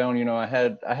 I wrote down, I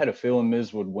had a feeling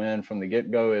Miz would win from the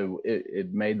get-go.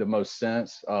 It made the most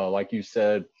sense. Like you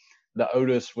said, the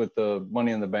Otis with the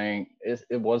Money in the Bank,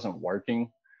 it wasn't working.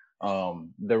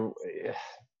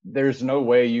 There's no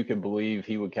way you could believe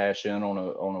he would cash in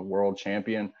on a world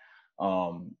champion.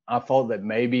 I thought that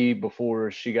maybe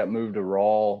before she got moved to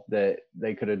Raw that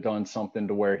they could have done something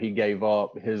to where he gave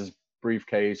up his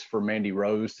briefcase for Mandy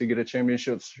Rose to get a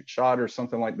championship shot or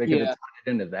something like they could have tied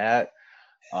it into that.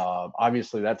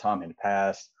 Obviously that time had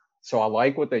passed. So I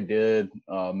like what they did.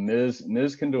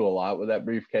 Miz can do a lot with that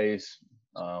briefcase.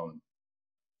 And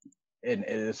it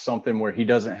is something where he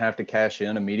doesn't have to cash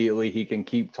in immediately. He can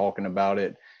keep talking about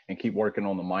it and keep working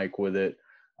on the mic with it.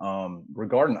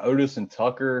 Regarding Otis and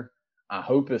Tucker, I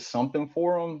hope it's something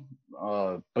for them,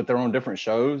 but they're on different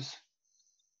shows.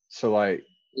 So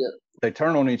they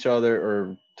turn on each other,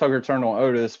 or Tucker turned on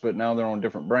Otis, but now they're on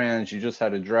different brands. You just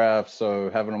had a draft, so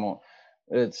having them on,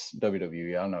 it's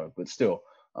WWE, I know, but still.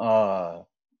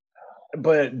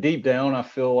 But deep down, I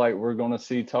feel like we're going to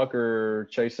see Tucker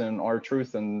chasing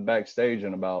R-Truth and backstage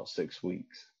in about 6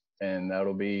 weeks, and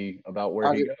that'll be about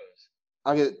where he goes.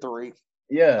 I'll get it 3.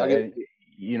 Yeah. I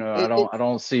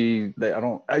don't see that.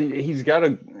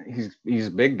 He's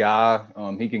a big guy.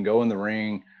 He can go in the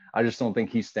ring. I just don't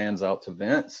think he stands out to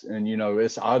Vince. And,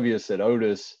 it's obvious that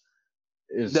Otis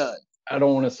is, I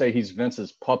don't want to say he's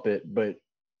Vince's puppet, but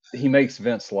he makes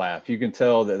Vince laugh. You can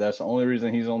tell that that's the only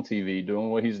reason he's on TV doing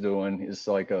what he's doing. It's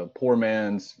like a poor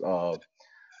man's,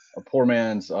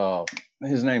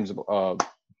 his name's, I'm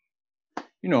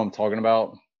talking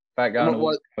about, fat guy in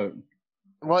a coat.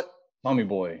 What? Tommy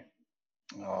Boy.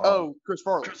 Chris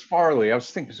Farley. Chris Farley. I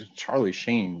was thinking it was Charlie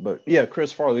Sheen, but yeah,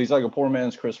 Chris Farley. He's like a poor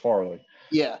man's Chris Farley.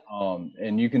 Yeah.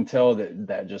 And you can tell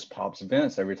that just pops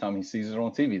Vince every time he sees it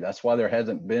on TV. That's why there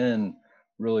hasn't been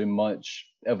really much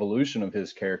evolution of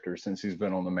his character since he's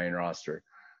been on the main roster.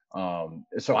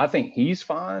 So I think he's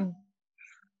fine.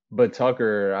 But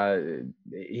Tucker,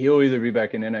 he'll either be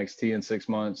back in NXT in 6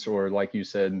 months, or like you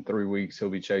said, in 3 weeks, he'll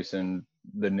be chasing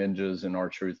the Ninjas and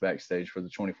R-Truth backstage for the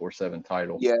 24/7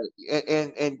 title. Yeah,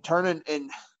 and turning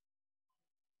and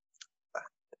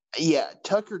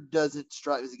Tucker doesn't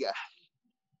strike as a guy.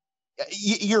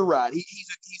 You're right. He's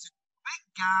a big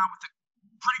guy with a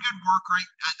pretty good work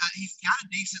rate. He's got a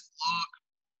decent look,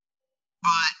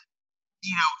 but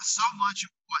so much of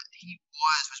what he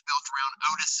was built around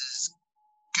Otis's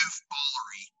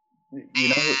goofballery.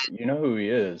 You know who he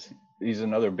is. He's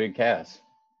another big Cass.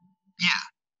 Yeah.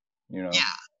 Yeah.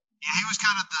 He was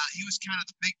kind of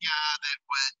the big guy that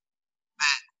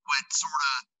would sort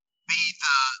of be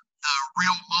the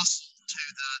real muscle to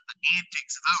the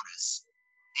antics of Otis.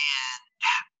 And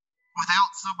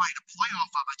without somebody to play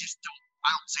off of, I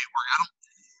don't see it work.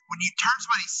 When you turn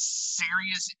somebody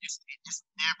serious, it just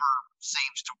never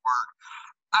seems to work.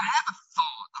 I have a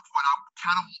thought of what I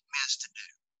kind of want Miz to do,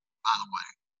 by the way.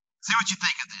 See what you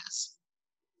think of this.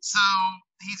 So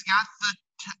he's got a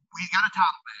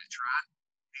title match, right?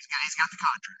 He's got the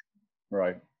contract.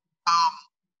 Right.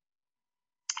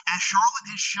 As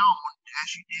Charlotte has shown, as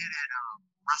she did at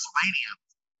WrestleMania,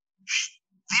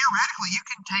 theoretically you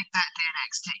can take that to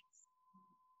NXT.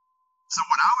 So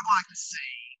what I would like to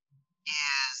see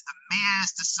is the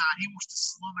Miz decide he wants to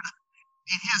slum it up.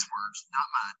 In his words, not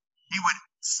mine. He would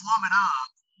slum it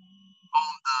up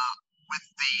on the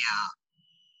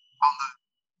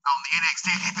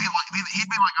NXT. He'd be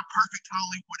like a perfect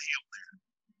Hollywood heel there.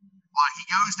 Like he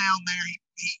goes down there,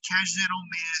 he cashes in on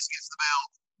Miz, gets the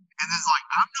belt, and then's like,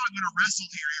 I'm not going to wrestle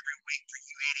here every week for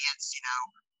you idiots.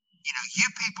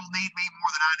 You people need me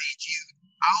more than I need you.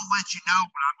 I'll let you know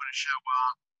when I'm going to show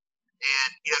up.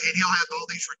 And he'll have all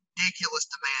these ridiculous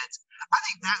demands. I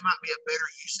think that might be a better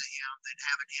use of him than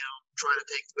having him try to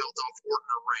take the belt off Orton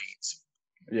or Reigns.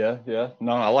 Yeah.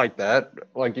 No, I like that.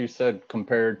 Like you said,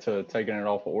 compared to taking it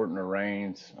off of Orton or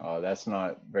Reigns, that's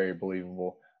not very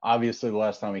believable. Obviously, the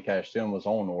last time he cashed in was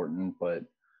on Orton, but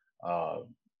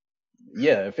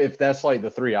if that's like the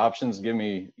three options, give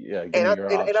me your option.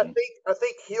 And I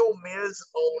think heel Miz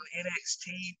on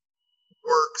NXT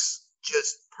works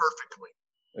just perfectly.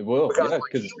 It will, because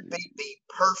because he would be the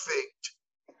perfect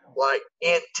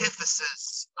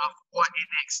antithesis of what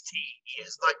NXT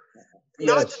is.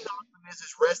 Not to knock the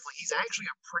Miz's wrestling, he's actually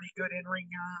a pretty good in-ring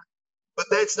guy, but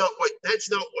that's not what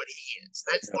he is.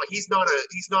 That's he's not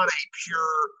a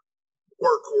pure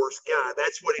workhorse guy.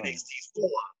 That's what NXT is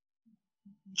full of.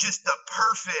 Just the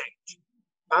perfect.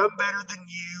 I'm better than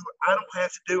you. I don't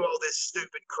have to do all this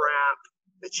stupid crap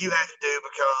that you have to do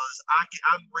because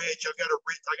I'm rich. I got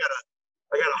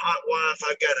a hot wife.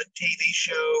 I've got a TV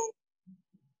show.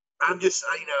 I'm just,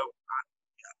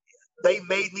 they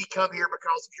made me come here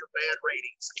because of your bad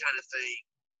ratings kind of thing.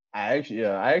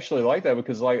 I actually like that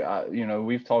because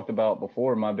we've talked about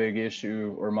before, my big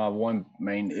issue or my one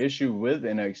main issue with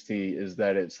NXT is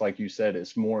that it's like you said,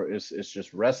 it's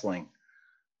just wrestling.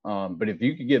 But if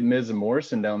you could get Miz and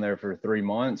Morrison down there for 3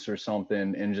 months or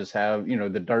something and just have,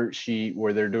 the dirt sheet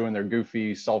where they're doing their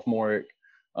goofy sophomoric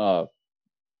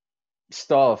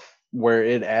stuff where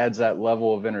it adds that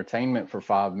level of entertainment for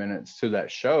 5 minutes to that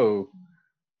show,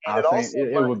 I think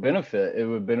it would benefit. It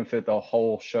would benefit the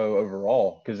whole show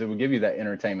overall because it would give you that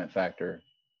entertainment factor.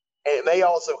 And it may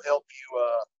also help you.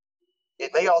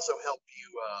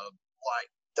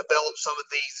 Develop some of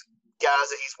these guys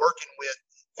that he's working with.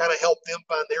 Kind of help them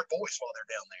find their voice while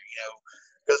they're down there.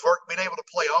 Because being able to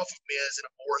play off of Miz and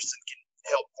Morrison can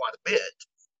help quite a bit.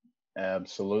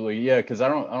 Absolutely, yeah. Because I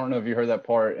don't know if you heard that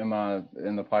part in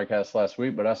the podcast last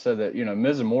week, but I said that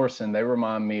Miz and Morrison, they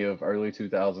remind me of early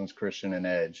 2000s Christian and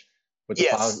Edge with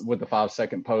the 5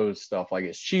 second pose stuff. Like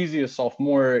it's cheesy, it's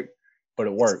sophomoric, but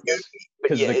it works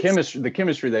because the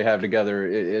chemistry they have together,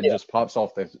 it just pops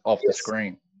off the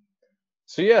screen.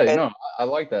 So I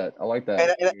like that.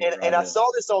 And I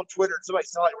saw this on Twitter. And somebody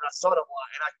saw it when I saw it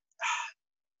online,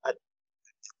 and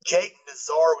Jake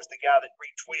Nazar was the guy that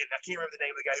retweeted. I can't remember the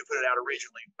name of the guy who put it out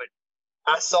originally, but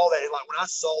I saw that. And when I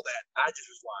saw that, I just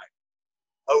was like,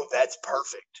 "Oh, that's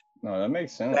perfect." No, that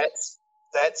makes sense. That's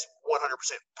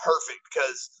 100% perfect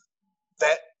because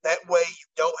that way you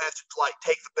don't have to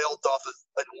take the belt off of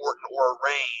an Orton or a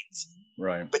Reigns,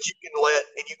 right? But you can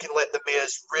let the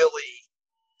Miz really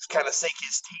kind of sink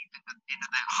his teeth into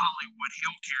that Hollywood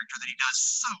heel character that he does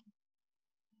so.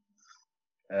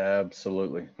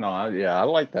 Absolutely. No, I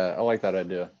like that. I like that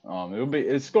idea.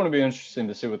 It's going to be interesting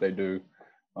to see what they do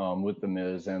with the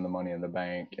Miz and the Money in the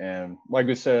Bank. And like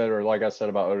we said, or like I said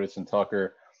about Otis and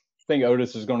Tucker, I think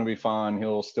Otis is going to be fine.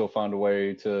 He'll still find a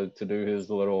way to do his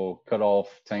little cut off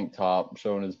tank top,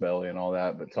 showing his belly and all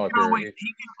that. But Tucker, he can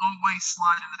always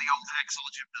slide into the old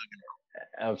hacksaw Jim Duggan.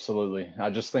 Absolutely. I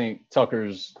just think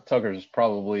Tucker's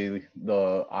probably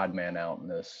the odd man out in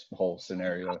this whole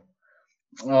scenario.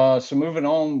 So moving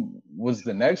on, was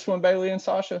the next one Bailey and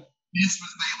Sasha? This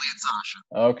was Bailey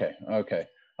Okay, and Sasha. okay.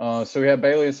 So we had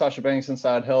Bailey and Sasha Banks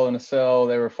inside Hell in a Cell.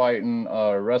 They were fighting,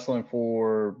 wrestling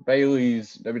for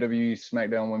Bailey's WWE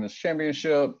SmackDown Women's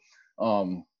Championship.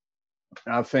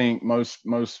 I think most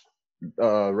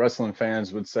wrestling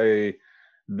fans would say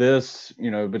this,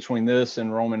 between this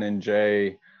and Roman and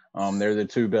Jay, they're the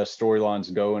two best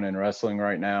storylines going in wrestling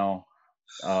right now.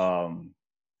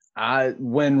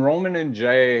 When Roman and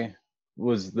Jay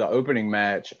was the opening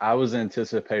match, I was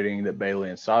anticipating that Bailey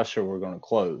and Sasha were going to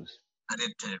close. I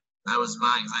did too. That was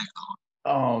my exact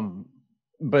thought.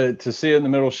 But to see it in the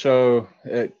middle show,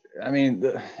 it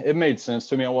made sense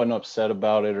to me. I wasn't upset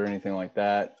about it or anything like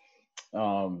that.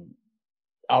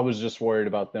 I was just worried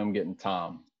about them getting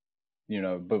time,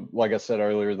 but like I said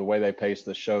earlier, the way they paced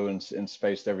the show and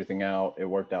spaced everything out, it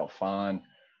worked out fine.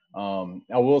 I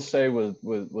will say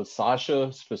with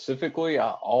Sasha specifically,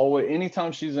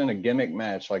 anytime she's in a gimmick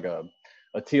match, like a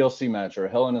TLC match or a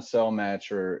Hell in a Cell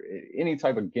match or any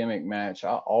type of gimmick match,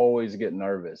 I always get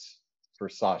nervous for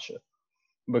Sasha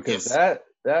because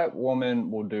that woman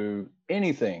will do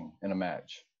anything in a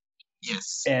match.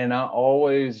 Yes. And I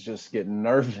always just get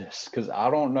nervous because I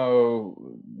don't know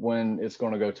when it's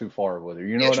going to go too far with her.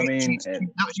 You know what I mean? She's a pretty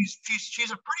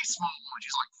small woman.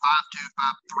 She's like 5'2",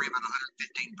 5'3", about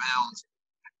 115 pounds.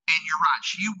 And you're right.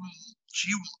 She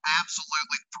will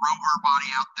absolutely throw her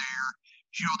body out there.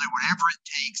 She'll do whatever it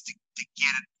takes to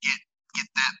get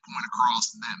that point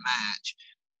across in that match.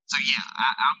 So yeah,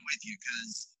 I'm with you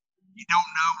because you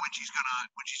don't know when she's gonna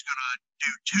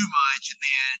do too much and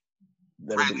then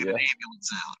drag an ambulance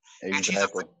out. Exactly. And she's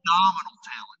a phenomenal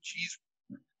talent. She's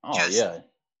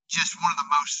just one of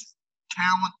the most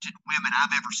talented women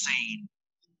I've ever seen.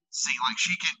 Like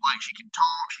she can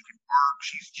talk, she can work.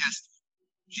 She's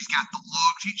got the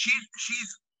look.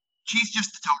 She's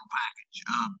just the total package.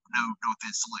 No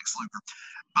offense to Lex Luger,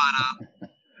 but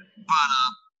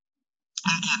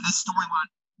and again, this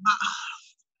storyline,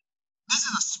 this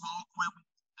is a small quibble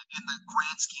in the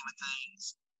grand scheme of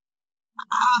things.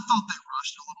 I thought they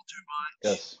rushed a little too much.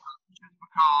 Yes. Just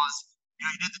because you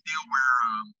did the deal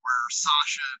where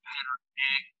Sasha had her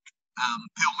neck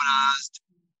pilmanized,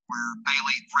 where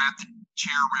Bailey wrapped the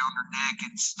chair around her neck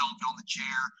and stomped on the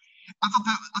chair. I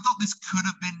thought this could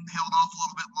have been held off a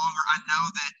little bit longer. I know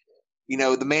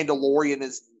that the Mandalorian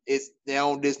is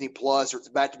now on Disney Plus, or it's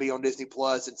about to be on Disney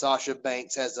Plus, and Sasha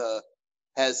Banks has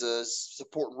a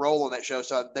supporting role on that show.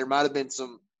 So there might have been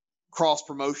some cross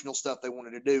promotional stuff they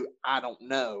wanted to do. I don't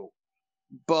know,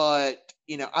 but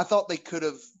I thought they could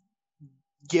have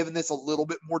given this a little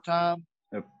bit more time.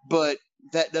 Yep. But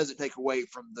that doesn't take away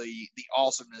from the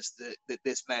awesomeness that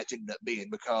this match ended up being,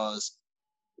 because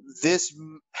this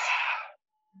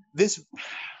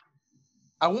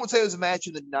I won't say it was a match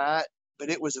of the night, but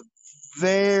it was a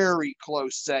very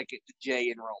close second to Jay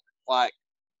and Roman.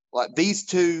 Like these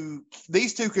two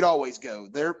could always go.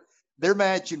 Their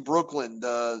match in Brooklyn,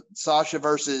 the Sasha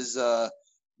versus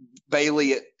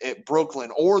Bailey at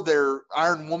Brooklyn, or their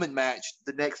Iron Woman match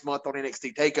the next month on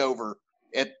NXT TakeOver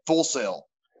at Full Sail,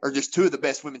 are just two of the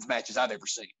best women's matches I've ever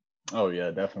seen. Oh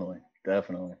yeah, definitely.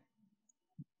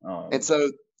 And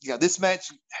so this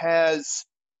match has,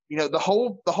 the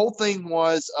whole thing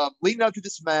was leading up to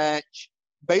this match,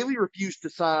 Bailey refused to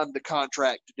sign the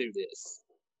contract to do this,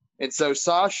 and so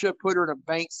Sasha put her in a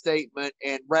bank statement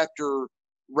and wrapped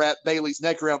Bailey's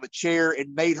neck around the chair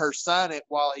and made her sign it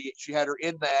while she had her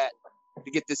in that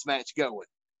to get this match going.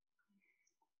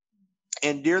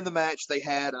 And during the match, they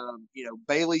had,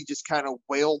 Bailey just kind of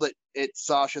wailed at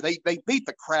Sasha. They beat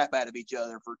the crap out of each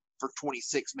other for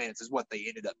 26 minutes is what they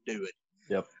ended up doing.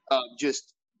 Yep.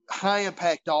 Just high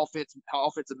impact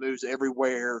offensive moves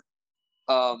everywhere.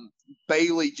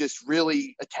 Bailey just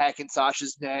really attacking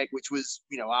Sasha's neck, which was,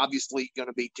 obviously going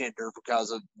to be tender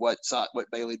because of what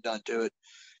Bailey had done to it.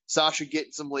 Sasha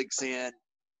getting some licks in,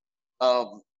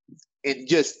 and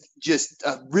just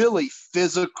a really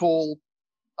physical,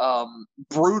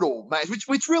 brutal match,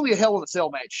 which really a Hell in a Cell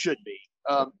match should be.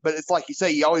 But it's like you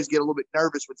say, you always get a little bit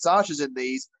nervous when Sasha's in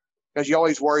these, because you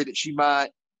always worry that she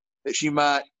might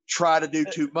try to do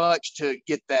too much to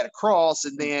get that across,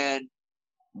 and then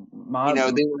then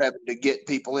we're having to get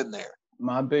people in there.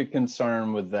 my big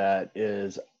concern with that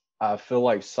is I feel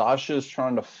like Sasha's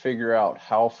trying to figure out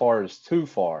how far is too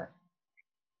far.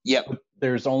 Yep.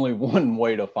 There's only one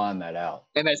way to find that out.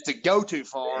 And that's to go too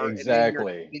far.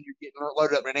 Exactly. And then you're getting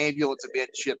loaded up in an ambulance and being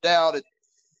shipped out.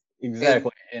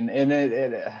 Exactly. And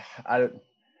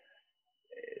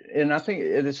I think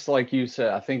it's like you said,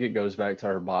 I think it goes back to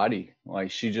her body.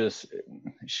 Like she doesn't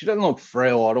look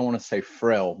frail. I don't want to say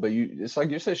frail, but it's like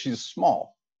you said, she's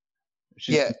small.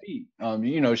 She's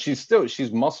petite.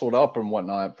 She's muscled up and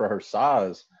whatnot for her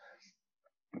size.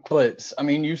 But I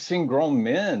mean, you've seen grown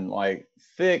men, like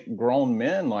thick grown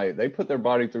men, like they put their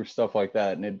body through stuff like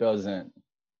that, and it doesn't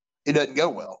go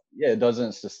well. Yeah, it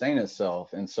doesn't sustain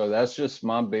itself. And so that's just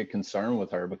my big concern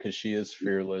with her, because she is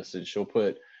fearless and she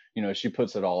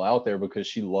puts it all out there because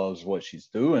she loves what she's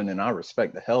doing, and I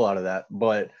respect the hell out of that.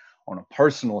 But on a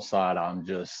personal side, I'm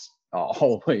just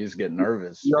always get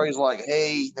nervous. You're always like,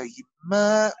 hey, you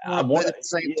might want to, at the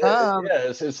same time.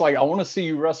 Yeah, it's like I want to see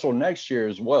you wrestle next year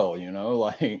as well,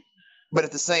 like. But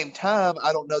at the same time,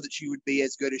 I don't know that she would be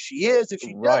as good as she is if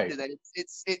she doesn't do that.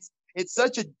 It's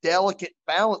such a delicate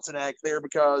balancing act there,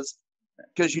 because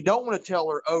you don't want to tell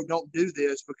her, oh, don't do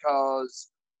this,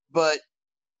 but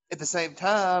at the same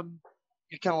time,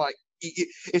 you're kind of like,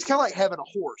 it's kind of like having a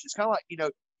horse. It's kind of like,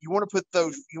 you want to put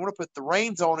the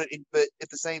reins on it, but at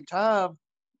the same time,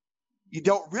 you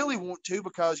don't really want to,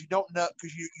 because you don't know,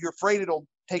 because you're afraid it'll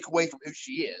take away from who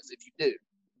she is if you do.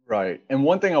 Right. And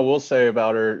one thing I will say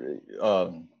about her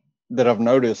that I've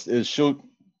noticed is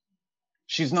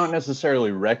she's not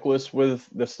necessarily reckless with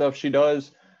the stuff she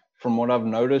does. From what I've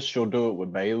noticed, she'll do it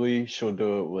with Bailey. She'll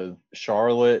do it with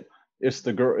Charlotte. It's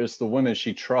the women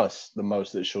she trusts the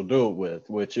most that she'll do it with,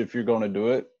 which if you're going to do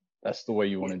it, that's the way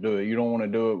you want to do it. You don't want to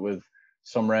do it with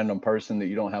some random person that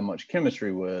you don't have much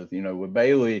chemistry with. With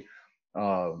Bailey,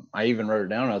 I even wrote it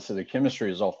down. I said the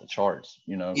chemistry is off the charts,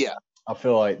 Yeah. I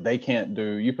feel like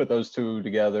you put those two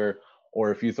together,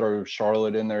 or if you throw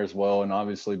Charlotte in there as well, and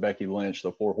obviously Becky Lynch,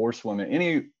 the four horsewomen,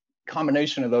 any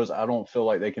combination of those, I don't feel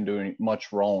like they can do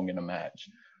much wrong in a match.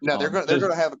 No, they're going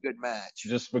to have a good match.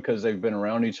 Just because they've been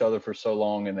around each other for so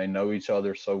long and they know each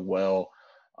other so well.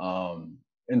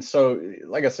 And so,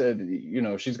 like I said,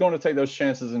 she's going to take those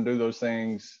chances and do those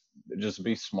things. Just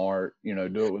be smart, do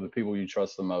it with the people you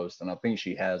trust the most. And I think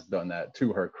she has done that,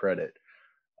 to her credit.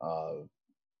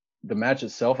 The match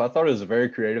itself, I thought it was a very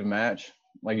creative match.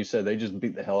 Like you said, they just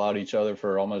beat the hell out of each other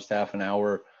for almost half an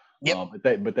hour. Yep.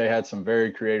 But they had some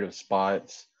very creative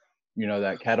spots.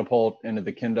 That catapult into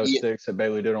the kendo sticks that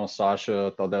Bailey did on Sasha.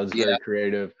 I thought that was very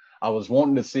creative. I was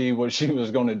wanting to see what she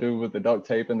was going to do with the duct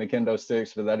tape and the kendo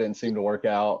sticks, but that didn't seem to work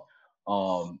out.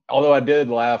 Although I did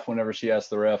laugh whenever she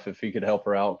asked the ref if he could help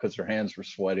her out because her hands were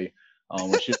sweaty.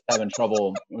 When she was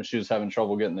having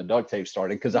trouble getting the duct tape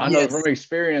started, because I know from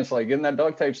experience, like getting that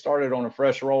duct tape started on a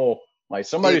fresh roll, like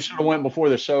somebody should have went before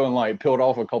the show and like peeled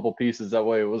off a couple pieces. That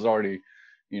way it was already,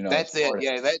 that's started.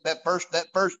 It. Yeah, that first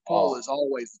pull is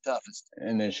always the toughest.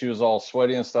 And then she was all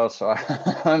sweaty and stuff, so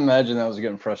I imagine that was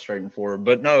getting frustrating for her.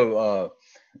 But no,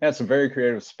 had some very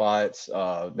creative spots.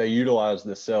 They utilized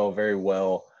the cell very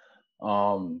well.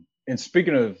 And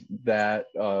speaking of that,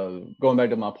 going back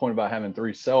to my point about having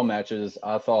 3 cell matches,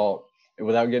 I thought,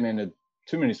 without getting into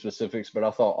too many specifics, but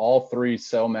I thought all 3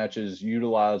 cell matches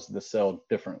utilized the cell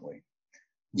differently.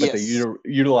 But they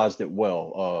utilized it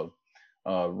well.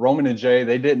 Roman and Jay,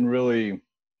 they didn't really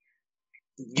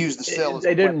use the cell.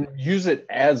 They didn't use it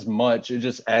as much. It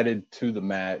just added to the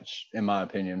match, in my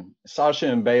opinion. Sasha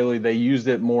and Bailey, they used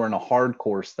it more in a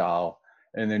hardcore style.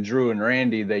 And then Drew and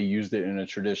Randy, they used it in a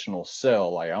traditional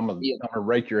cell. Like, I'm gonna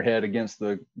rake your head against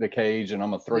the cage and I'm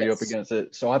gonna throw you up against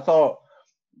it. So I thought,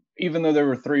 even though there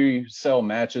were 3 cell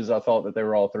matches, I thought that they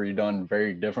were all 3 done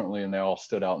very differently and they all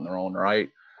stood out in their own right.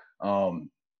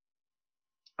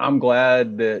 I'm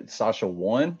glad that Sasha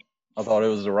won. I thought it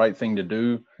was the right thing to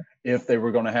do if they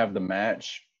were going to have the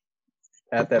match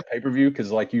at that pay-per-view,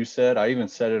 because like you said, I even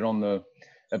said it on the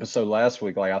episode last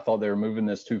week, like I thought they were moving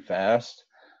this too fast.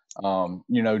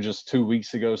 Just 2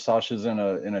 weeks ago, Sasha's in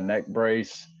a neck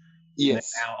brace.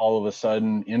 Yes. And now all of a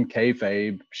sudden, in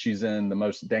kayfabe, she's in the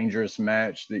most dangerous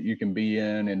match that you can be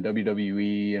in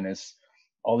WWE, and it's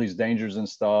all these dangers and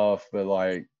stuff. But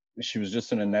like, she was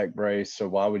just in a neck brace, so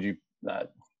why would you?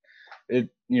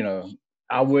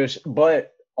 I wish.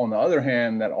 But on the other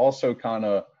hand, that also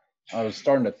I was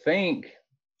starting to think,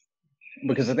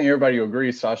 because I think everybody will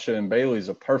agree Sasha and Bailey is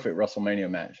a perfect WrestleMania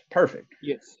match. Perfect.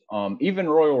 Yes. Even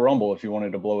Royal Rumble, if you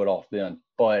wanted to blow it off then.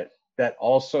 But that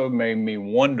also made me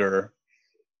wonder,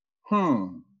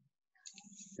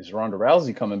 is Ronda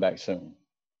Rousey coming back soon?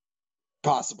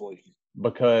 Possibly.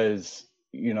 Because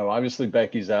obviously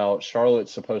Becky's out.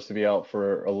 Charlotte's supposed to be out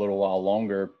for a little while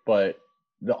longer, but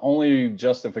the only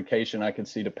justification I can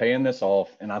see to paying this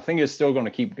off, and I think it's still going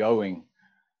to keep going.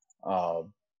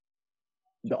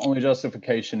 The only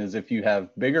justification is if you have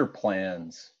bigger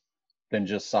plans than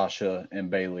just Sasha and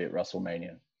Bayley at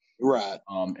WrestleMania. Right.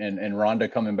 And Ronda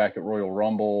coming back at Royal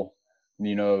Rumble,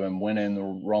 and winning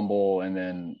the Rumble, and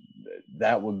then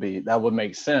that would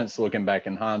make sense looking back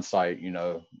in hindsight.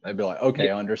 They'd be like, okay,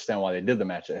 I understand why they did the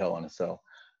match at Hell in a Cell.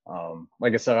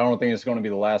 Like I said, I don't think it's going to be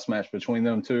the last match between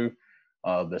them two.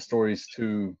 The story's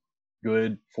too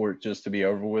good for it just to be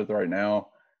over with right now.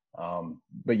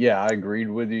 But yeah, I agreed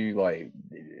with you. Like,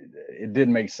 it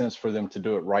didn't make sense for them to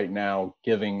do it right now,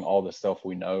 giving all the stuff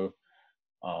we know.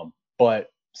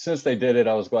 But since they did it,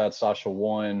 I was glad Sasha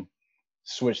won,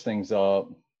 switch things up,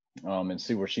 and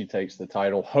see where she takes the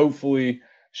title. Hopefully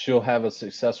she'll have a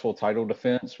successful title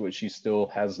defense, which she still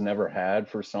has never had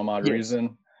for some odd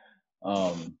reason.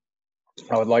 I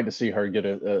would like to see her get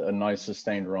a nice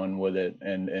sustained run with it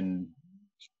and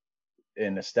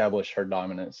establish her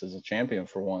dominance as a champion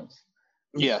for once.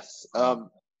 Yes.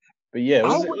 But yeah,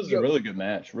 it was a really good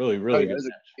match. Really, really good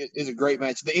match. It was a great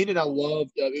match. The ending I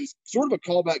loved. It was sort of a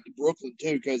callback to Brooklyn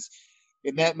too, because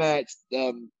in that match,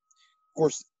 of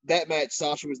course, that match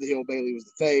Sasha was the heel, Bayley was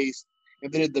the face,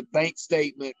 and then the bank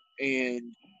statement, and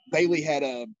Bayley had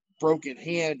a broken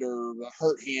hand or a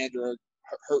hurt hand or a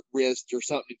hurt wrist or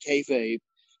something in kayfabe,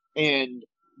 and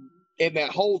in that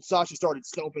hold, Sasha started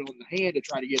stomping on the hand to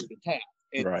try to get her to tap.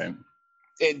 And, right.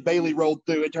 And Bayley rolled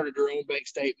through and turned into her own bank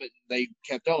statement, and they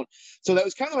kept on. So that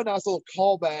was kind of a nice little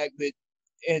callback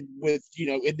and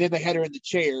then they had her in the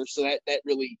chair, so that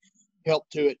really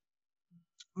helped to it.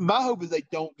 My hope is they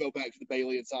don't go back to the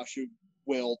Bayley and Sasha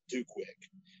well too quick.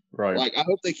 Right. Like, I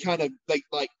hope they kind of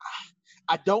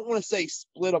I don't want to say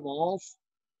split them off,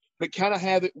 but kind of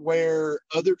have it where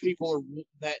other people are wanting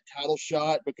that title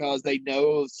shot because they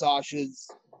know of Sasha's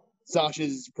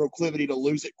proclivity to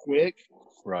lose it quick.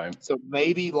 Right. So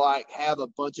maybe have a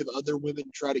bunch of other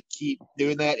women try to keep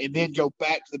doing that and then go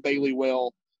back to the Bayley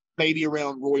well, maybe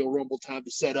around Royal Rumble time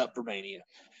to set up for Mania.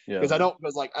 Because I don't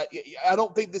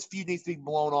think this feud needs to be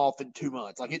blown off in 2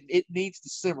 months. Like, it needs to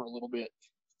simmer a little bit.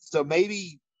 So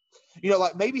maybe,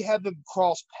 maybe have them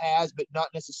cross paths, but not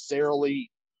necessarily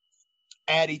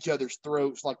at each other's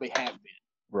throats like they have been.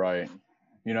 Right.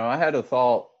 I had a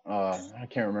thought. I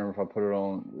can't remember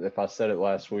if I said it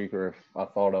last week or if I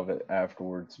thought of it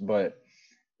afterwards. But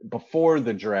before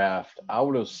the draft, I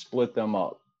would have split them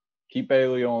up. Keep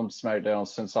Bayley on SmackDown,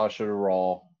 send Sasha to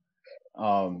Raw.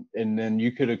 And then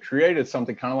you could have created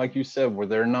something kind of like you said, where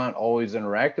they're not always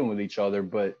interacting with each other,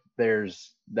 but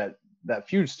there's that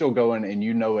feud still going, and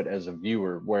it as a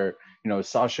viewer, where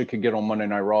Sasha could get on Monday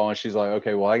Night Raw and she's like,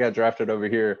 okay, well, I got drafted over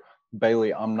here.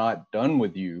 Bayley, I'm not done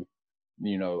with you.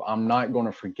 I'm not going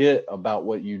to forget about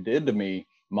what you did to me.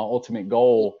 My ultimate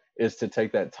goal is to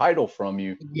take that title from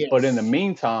you. Yes. But in the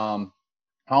meantime,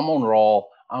 I'm on Raw.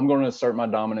 I'm going to assert my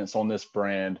dominance on this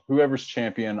brand. Whoever's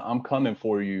champion, I'm coming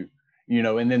for you.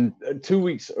 And then 2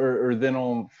 weeks or then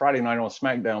on Friday night on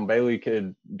SmackDown, Bayley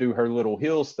could do her little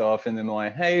heel stuff and then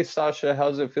like, hey, Sasha,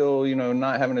 how's it feel,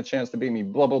 not having a chance to beat me,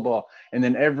 blah, blah, blah. And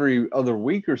then every other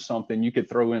week or something, you could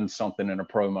throw in something in a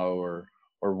promo or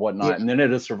whatnot. Yeah. And then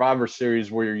at a Survivor Series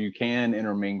where you can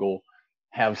intermingle,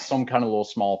 have some kind of little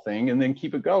small thing and then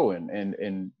keep it going.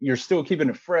 And you're still keeping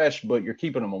it fresh, but you're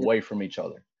keeping them away from each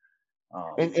other.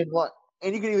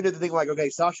 And you can even do the thing like, okay,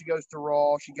 Sasha goes to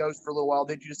Raw, she goes for a little while,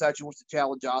 then she decides she wants to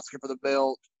challenge Asuka for the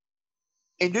belt.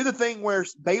 And do the thing where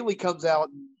Bayley comes out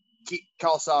and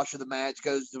calls Sasha the match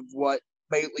because of what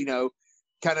Bayley,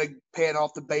 kind of paying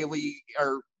off the Bayley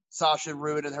or Sasha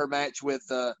ruining her match with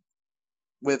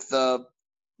Asuka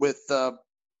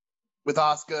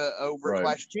over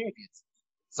Clash of Champions.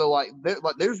 So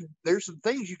there's some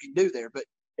things you can do there,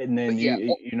 and then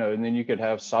and then you could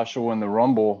have Sasha win the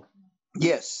Rumble.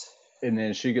 Yes. And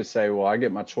then she could say, well, I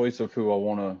get my choice of who I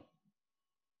want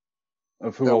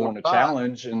to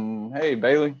challenge. And hey,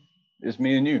 Bayley, it's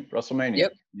me and you, WrestleMania.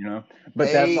 Yep.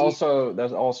 But that's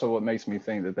also what makes me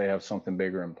think that they have something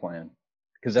bigger in plan,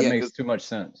 because that makes too much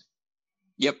sense.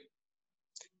 Yep.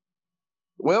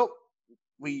 Well,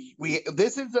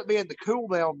 this ends up being the cool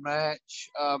down match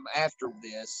after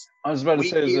this. I was about to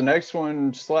say, is the next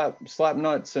one Slap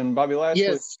Nuts and Bobby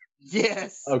Lashley?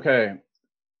 Yes. Okay.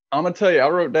 I'm going to tell you, I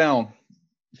wrote down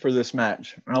for this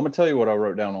match. I'm going to tell you what I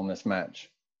wrote down on this match.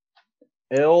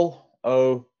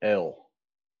 LOL.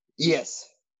 Yes.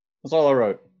 That's all I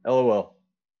wrote. LOL.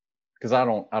 Because I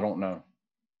don't know.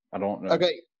 I don't know.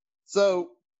 Okay.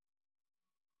 So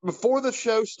before the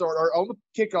show started, or on the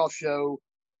kickoff show,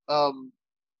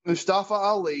 Mustafa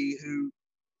Ali, who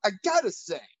I gotta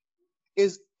say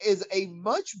is a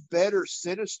much better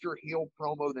sinister heel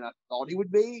promo than I thought he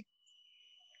would be,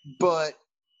 but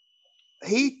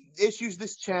he issues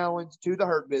this challenge to the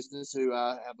Hurt Business, who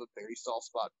I have a very soft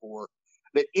spot for,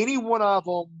 that any one of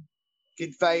them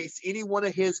can face any one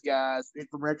of his guys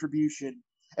from Retribution.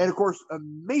 And of course,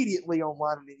 immediately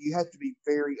online, and you have to be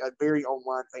a very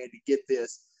online fan to get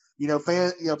this.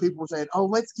 People were saying, "Oh,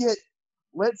 let's get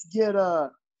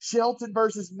Shelton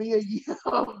versus Mia Yim,"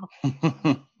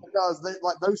 because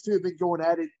those two have been going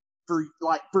at it for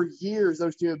years.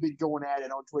 Those two have been going at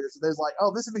it on Twitter. So there's like,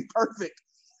 "Oh, this would be perfect."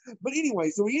 But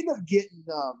anyway, so we end up getting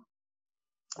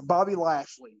Bobby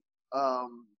Lashley.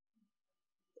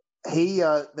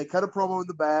 They cut a promo in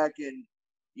the back, and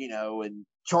and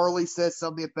Charlie says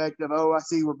something effective. "Oh, I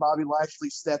see where Bobby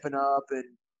Lashley's stepping up,"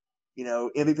 and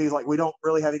MVP's like, "We don't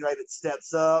really have anybody that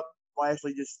steps up."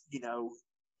 Lashley just,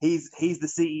 he's the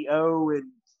CEO,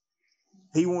 and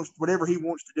he wants whatever he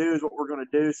wants to do is what we're going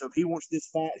to do. So if he wants this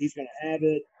fight, he's going to have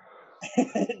it. And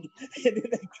then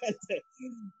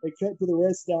they cut to the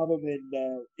rest of them, and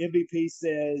MVP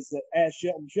says, "Ask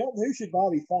Shelton, who should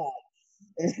Bobby fight?"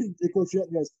 And of course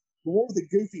Shelton goes, "The one with the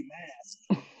goofy mask."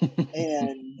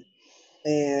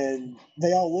 and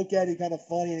they all look at him kind of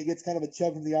funny, and it gets kind of a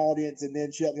chuck from the audience. And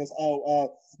then Shelton goes,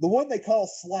 "The one they call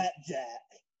Slapjack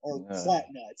or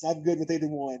Slapnuts. I'm good with either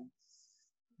one."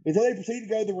 And so they proceed to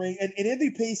go to the ring, and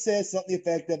MVP says something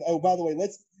effective. "Oh, by the way,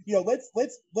 let's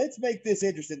make this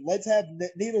interesting. Let's have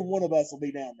neither one of us will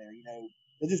be down there.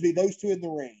 It'll just be those two in the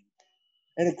ring."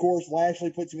 And of course, Lashley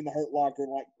puts him in the Hurt Locker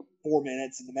in like 4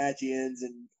 minutes, and the match ends.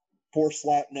 And poor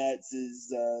Slapnuts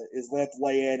is left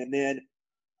laying, and then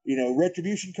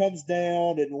Retribution comes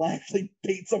down, and Lashley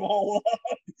beats them all up.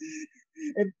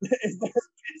 And the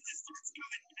Hurt Business starts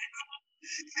going down,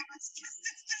 and it's just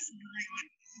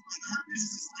great. The Hurt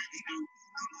Business is like, I don't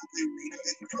know if they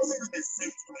were, because they were this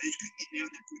safe, but they couldn't get down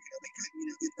there quick enough. They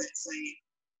couldn't, get that same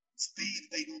speed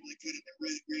they normally could in their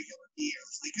regular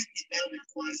gears. They couldn't get down there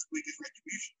quite as quick as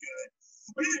Retribution could.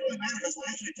 But it didn't really matter because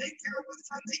Lashley take care of by the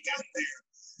time they got there.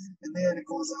 And then, of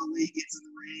course, Ali gets in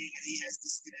the ring, and he has to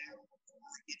skedaddle before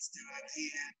it gets too out of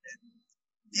hand. And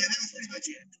yeah, that was pretty much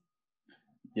it.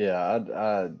 Yeah,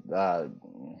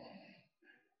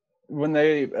 when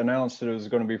they announced that it was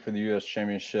going to be for the U.S.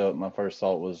 Championship, my first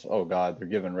thought was, "Oh God, they're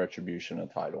giving Retribution a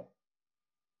title,"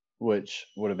 which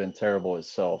would have been terrible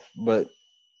itself. But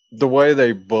the way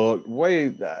they booked,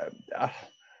 to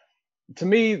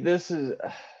me, this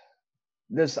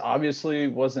obviously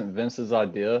wasn't Vince's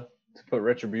idea to put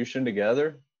Retribution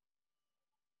together,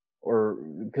 or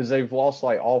because they've lost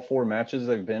like all 4 matches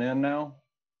they've been in now.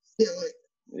 Yeah,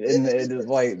 and it is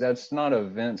like that's not a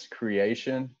Vince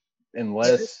creation,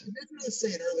 unless. Yeah, I was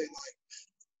saying earlier,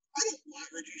 I don't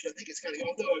like Retribution. I think it's kind of,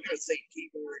 although I got to say,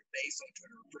 Keyboard and Mace on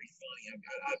Twitter are pretty funny.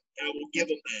 I will give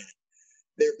them that.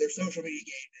 Their social media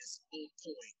game is on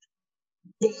point,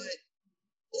 but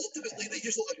ultimately they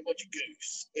just look like a bunch of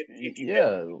goose. It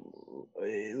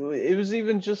was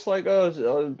even just like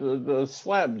the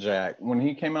Slapjack when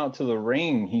he came out to the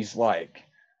ring. He's like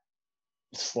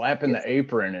slapping the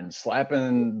apron and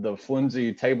slapping the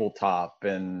flimsy tabletop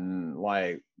and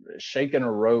like shaking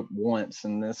a rope once,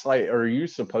 and it's like, are you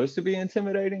supposed to be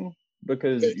intimidating?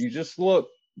 Because you just look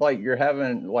like you're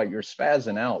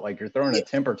spazzing out, like you're throwing a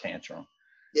temper tantrum.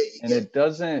 And it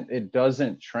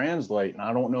doesn't translate. And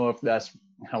I don't know if that's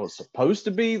how it's supposed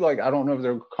to be. Like, I don't know if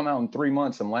they'll come out in 3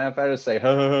 months and laugh at us, say,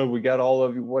 "Ha, we got all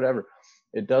of you," whatever.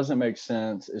 It doesn't make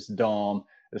sense. It's dumb.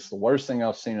 It's the worst thing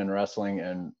I've seen in wrestling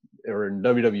or in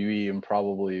WWE, and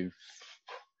probably,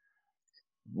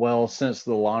 since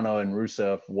the Lana and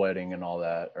Rusev wedding and all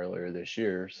that earlier this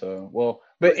year. So,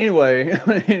 but anyway,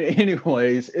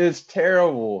 anyways, it's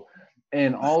terrible.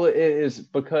 And all it is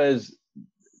because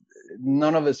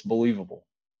none of it's believable,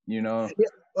 Yeah,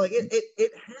 like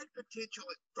it had potential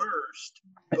at first.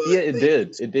 Yeah, it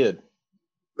did.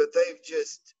 But they've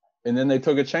just. And then they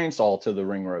took a chainsaw to the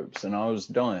ring ropes, and I was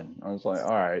done. I was like, all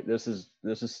right, this is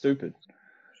stupid.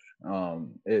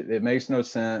 It makes no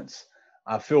sense.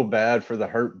 I feel bad for the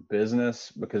Hurt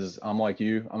Business because I'm like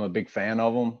you. I'm a big fan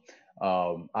of them.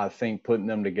 I think putting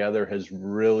them together has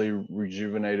really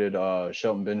rejuvenated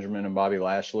Shelton Benjamin and Bobby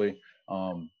Lashley.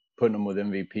 Putting them with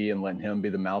MVP and letting him be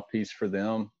the mouthpiece for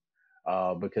them,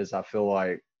 because I feel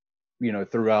like,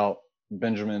 throughout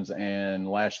Benjamin's and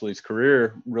Lashley's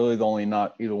career, really the only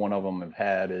not either one of them have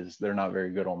had is they're not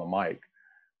very good on the mic,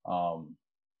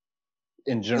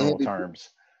 in general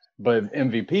terms. But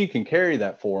MVP can carry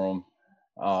that for them,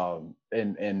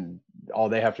 and all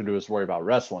they have to do is worry about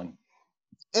wrestling.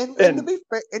 And to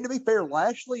be fair,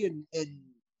 Lashley and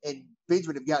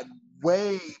Benjamin have gotten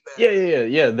way better.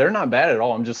 Yeah. They're not bad at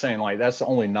all. I'm just saying, like, that's the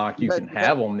only knock you can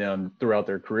have on them throughout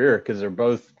their career, because they're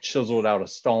both chiseled out of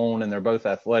stone and they're both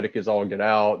athletic as all get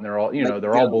out, and they're all,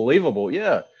 they're all believable.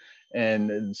 Yeah.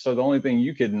 And so the only thing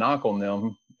you could knock on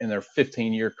them in their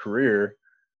 15-year career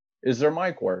is their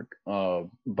mic work.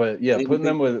 But yeah, putting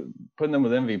them with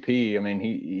MVP, I mean,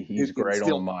 he's great on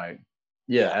the mic.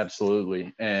 Yeah,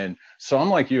 absolutely. And so I'm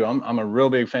like you, I'm a real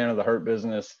big fan of the Hurt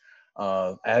Business.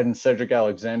 Adding Cedric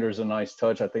Alexander is a nice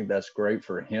touch. I think that's great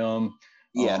for him.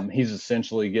 Yeah. He's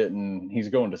essentially he's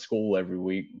going to school every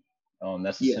week.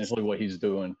 That's essentially what he's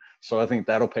doing. So I think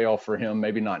that'll pay off for him.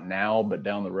 Maybe not now, but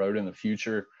down the road in the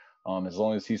future. As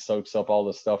long as he soaks up all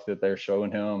the stuff that they're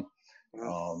showing him,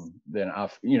 then I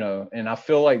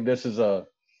feel like I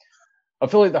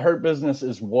feel like the Hurt Business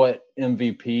is what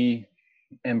MVP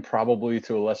and probably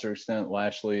to a lesser extent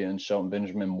Lashley and Shelton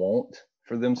Benjamin want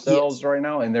for themselves right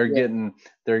now, and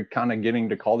they're kind of getting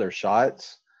to call their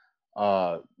shots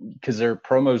because their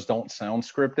promos don't sound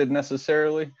scripted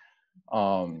necessarily.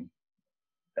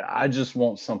 I just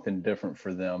want something different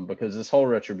for them, because this whole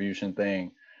Retribution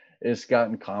thing, it's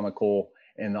gotten comical.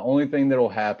 And the only thing that'll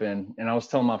happen, and I was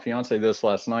telling my fiance this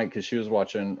last night because she was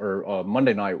watching, or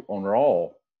Monday night on Raw.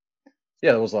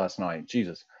 Yeah, it was last night.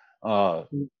 Jesus.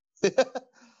 It's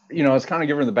kind of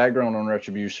giving her the background on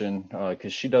Retribution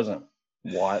because she doesn't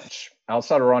watch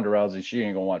outside of Ronda Rousey. She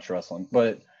ain't gonna watch wrestling,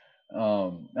 but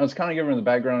I was kind of giving her the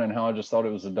background and how I just thought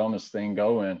it was the dumbest thing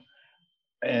going.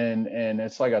 And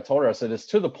it's like I told her, I said, it's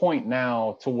to the point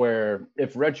now to where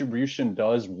if Retribution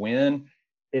does win,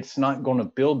 it's not going to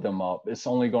build them up. It's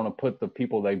only going to put the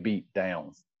people they beat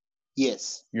down.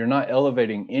 Yes. You're not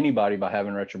elevating anybody by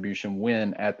having Retribution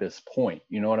win at this point.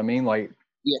 You know what I mean? Like,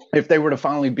 if they were to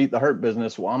finally beat the Hurt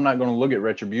Business, well, I'm not going to look at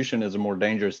Retribution as a more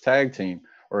dangerous tag team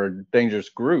or a dangerous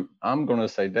group. I'm going to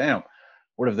say, damn,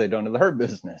 what have they done to the Hurt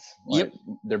Business? Like,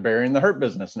 they're burying the Hurt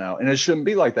Business now. And it shouldn't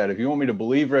be like that. If you want me to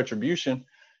believe Retribution,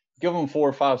 give them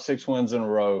 4, 5, 6 wins in a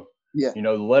row. Yeah.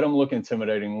 Let them look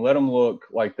intimidating. Let them look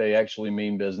like they actually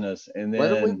mean business. And then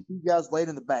let them you guys laid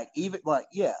in the back. Even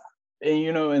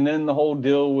And and then the whole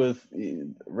deal with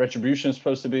Retribution is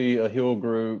supposed to be a heel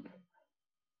group,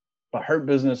 but Hurt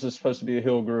Business is supposed to be a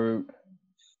heel group.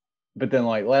 But then,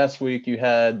 like last week, you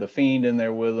had the Fiend in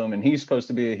there with them, and he's supposed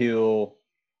to be a heel.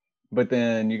 But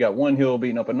then you got one heel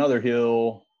beating up another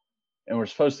heel, and we're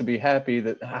supposed to be happy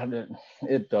that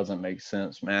it doesn't make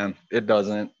sense, man. It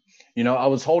doesn't. I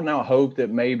was holding out hope that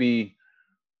maybe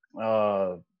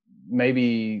Bray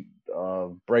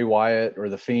Wyatt or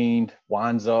the Fiend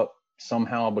winds up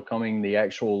somehow becoming the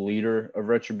actual leader of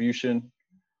Retribution,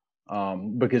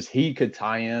 because he could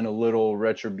tie in a little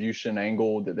Retribution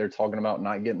angle that they're talking about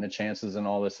not getting the chances and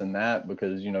all this and that,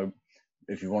 because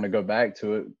if you want to go back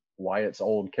to it, Wyatt's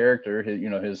old character,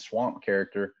 his swamp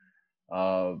character,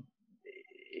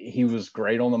 he was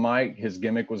great on the mic. His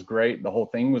gimmick was great. The whole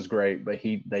thing was great, but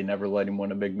they never let him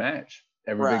win a big match.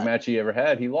 Every big match he ever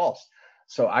had, he lost.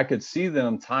 So I could see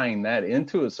them tying that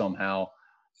into it somehow.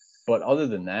 But other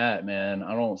than that, man,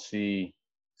 I don't see.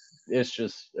 It's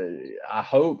just, I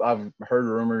hope, I've heard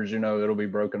rumors, it'll be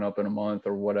broken up in a month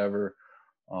or whatever.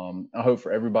 I hope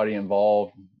for everybody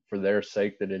involved, for their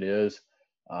sake, that it is.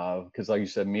 Because like you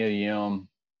said, Mia Yim,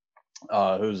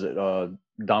 who's it?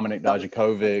 Dominic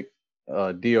Dijakovic,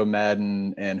 Dio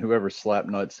Madden, and whoever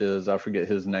Slapnuts is, I forget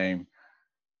his name.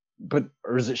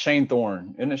 Or is it Shane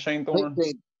Thorne? Isn't it Shane Thorne?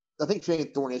 I think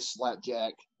Shane Thorne is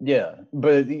Slapjack. Yeah,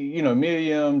 but Mia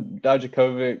Yim,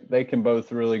 Dijakovic, they can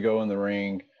both really go in the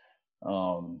ring.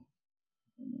 And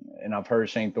I've heard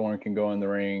Shane Thorne can go in the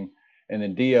ring. And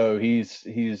then Dio, he's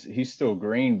still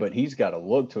green, but he's got a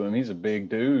look to him. He's a big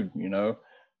dude,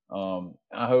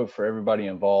 I hope for everybody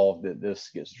involved that this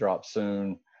gets dropped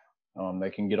soon. They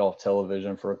can get off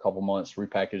television for a couple months,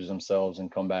 repackage themselves,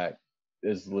 and come back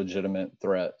as legitimate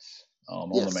threats on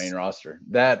the main roster.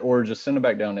 That, or just send them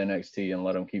back down to NXT and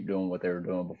let them keep doing what they were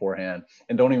doing beforehand,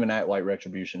 and don't even act like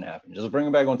Retribution happened. Just bring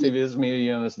them back on TV. This is Mia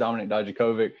Yim, this is Dominic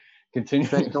Dijakovic.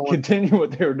 Continue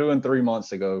what they were doing 3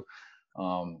 months ago.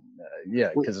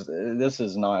 Because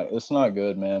it's not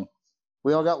good, man.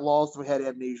 We all got lost. We had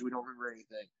amnesia. We don't remember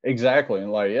anything. Exactly.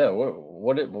 And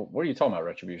what are you talking about,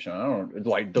 Retribution? I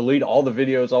don't delete all the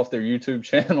videos off their YouTube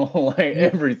channel,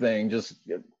 everything. Just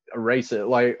erase it,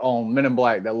 like on Men in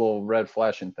Black, that little red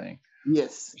flashing thing.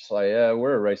 Yes. It's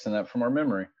we're erasing that from our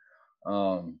memory.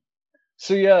 I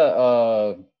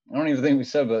don't even think we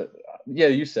said, but yeah,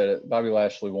 you said it. Bobby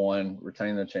Lashley won,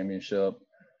 retained the championship.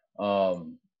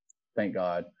 Thank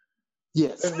God.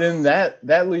 Yes. And then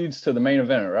that leads to the main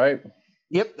event, right?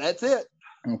 Yep, that's it.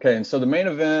 Okay, and so the main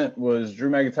event was Drew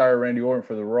McIntyre, Randy Orton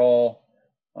for the Raw.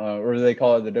 or they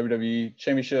call it the WWE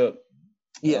Championship.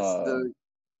 Yes,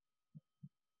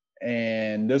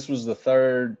 And this was the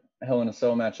third Hell in a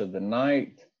Cell match of the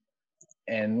night.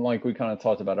 And like we kind of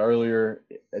talked about earlier,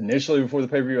 initially before the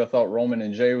pay-per-view, I thought Roman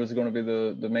and Jay was going to be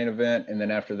the main event. And then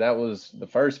after that was the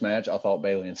first match, I thought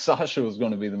Bayley and Sasha was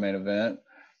going to be the main event.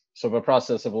 So by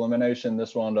process of elimination,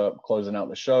 this wound up closing out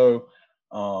the show.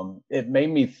 It made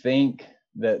me think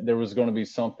that there was going to be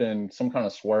some kind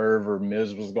of swerve, or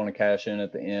Miz was going to cash in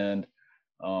at the end,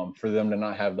 for them to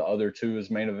not have the other two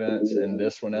as main events and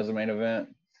this one as a main event.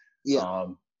 yeah.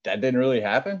 That didn't really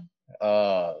happen.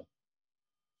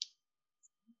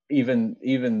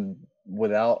 Even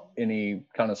without any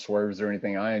kind of swerves or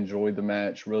anything, I enjoyed the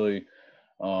match. Really, it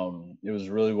was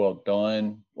really well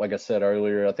done. Like I said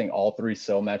earlier, I think all three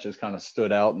Cell matches kind of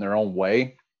stood out in their own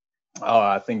way.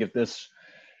 I think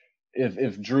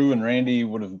if Drew and Randy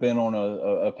would have been on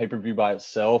a pay-per-view by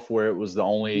itself, where it was the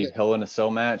only Hell in a Cell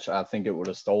match, I think it would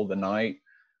have stole the night.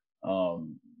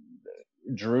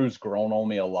 Drew's grown on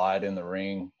me a lot in the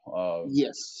ring.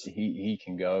 Yes, he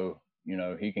can go.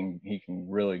 He can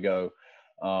really go.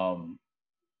 I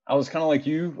was kind of like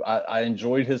you. I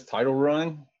enjoyed his title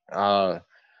run, but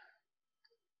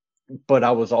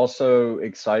I was also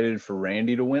excited for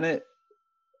Randy to win it.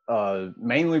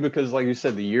 Mainly because, like you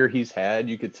said, the year he's had,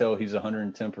 you could tell he's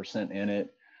 110% in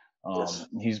it. yes.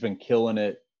 He's been killing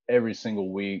it every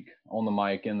single week on the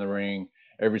mic, in the ring,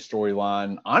 every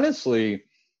storyline. Honestly,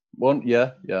 well,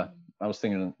 yeah. I was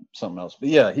thinking of something else, but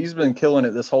yeah, he's been killing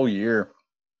it this whole year.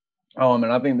 And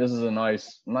I think this is a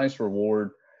nice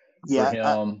reward for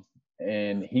him.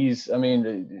 And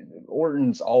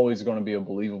Orton's always going to be a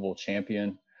believable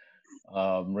champion,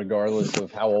 regardless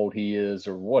of how old he is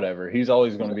or whatever. He's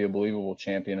always going to be a believable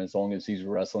champion as long as he's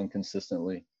wrestling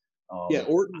consistently.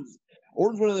 Orton's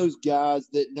one of those guys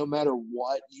that no matter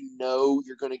what,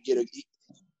 you're going to get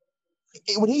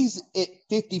when he's at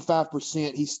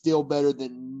 55%, he's still better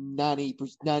than 98%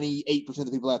 of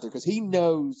the people out there, because he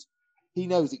knows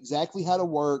exactly how to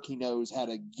work. He knows how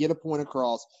to get a point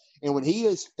across. And when he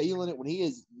is feeling it, when he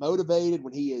is motivated,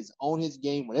 when he is on his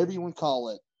game, whatever you want to call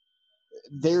it,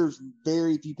 there's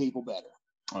very few people better.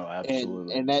 Oh,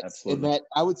 absolutely. And that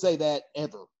I would say that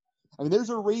ever. I mean, there's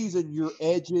a reason your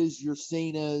Edges, your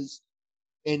Cenas,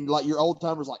 and like your old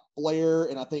timers like Flair,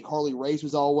 and I think Harley Race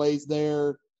was always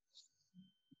there,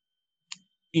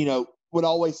 would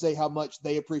always say how much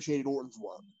they appreciated Orton's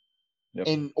work. Yep.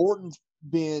 And Orton's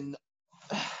been,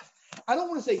 I don't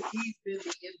want to say he's been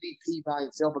the MVP by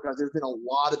himself, because there's been a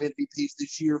lot of MVPs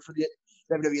this year for the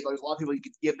WWE. There's a lot of people you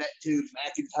could give that to.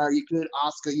 McIntyre, you could.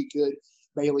 Asuka, you could.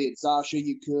 Bayley and Sasha,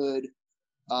 you could.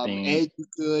 Edge, you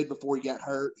could, before he got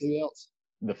hurt. Who else?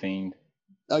 The Fiend.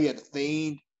 Oh, yeah, The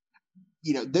Fiend.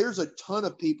 There's a ton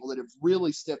of people that have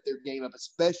really stepped their game up,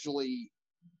 especially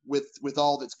with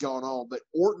all that's going on. But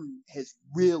Orton has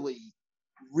really,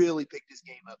 really picked his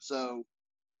game up. So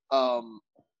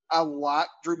I like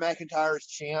Drew McIntyre as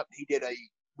champ. He did a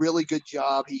really good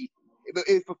job.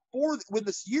 When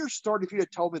this year started, if you'd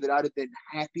have told me that I'd have been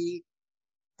happy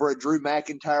for a Drew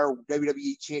McIntyre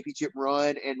WWE Championship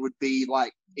run and would be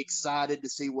like excited to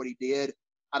see what he did,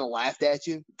 I'd have laughed at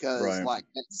you, because like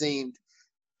that seemed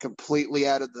completely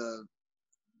out of the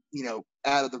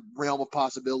realm of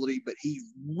possibility. But he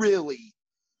really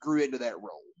grew into that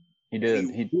role. He did.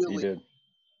 He did.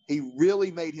 He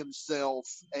really made himself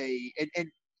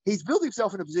and he's built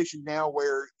himself in a position now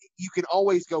where you can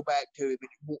always go back to him,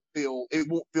 and it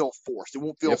won't feel forced. It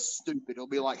won't feel stupid. It'll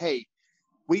be like, hey,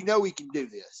 we know he can do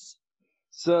this.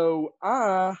 So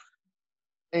I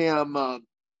am.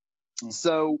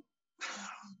 So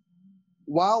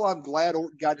while I'm glad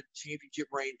Orton got the championship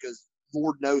reign, because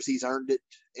Lord knows he's earned it,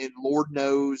 and Lord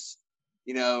knows,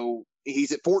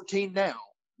 he's at 14 now,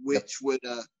 which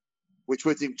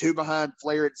puts him 2 behind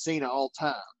Flair and Cena all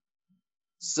time.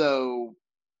 So,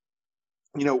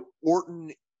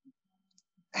 Orton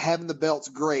having the belt's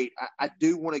great. I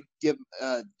do want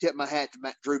to tip my hat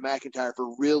to Drew McIntyre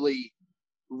for really,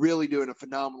 really doing a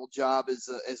phenomenal job as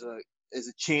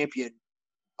a champion.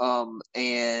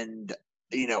 And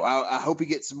I hope he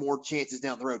gets some more chances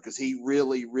down the road, because he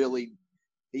really, really,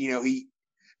 he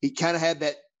kind of had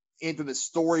that infamous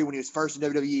story when he was first in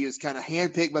WWE. He was kind of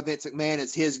handpicked by Vince McMahon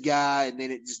as his guy, and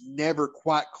then it just never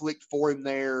quite clicked for him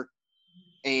there.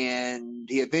 And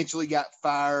he eventually got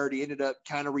fired. He ended up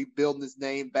kind of rebuilding his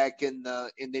name back in the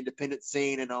independent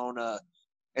scene and on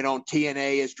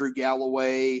TNA as Drew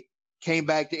Galloway. Came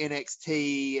back to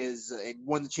NXT and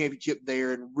won the championship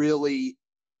there, and really,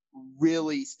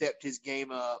 really stepped his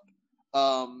game up.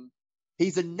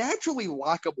 He's a naturally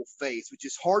likable face, which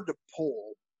is hard to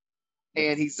pull.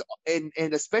 and he's and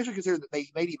especially considering that they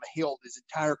made him a heel his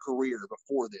entire career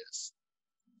before this.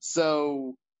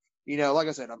 So, like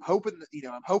I said, I'm hoping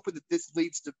that this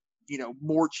leads to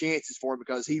more chances for him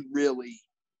because he really,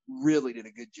 really did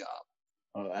a good job.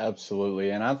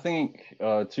 Absolutely, and I think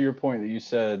to your point that you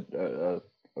said a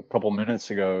couple minutes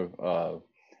ago,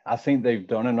 I think they've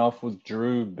done enough with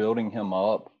Drew building him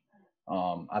up.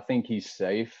 I think he's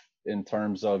safe in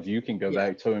terms of you can go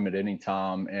back to him at any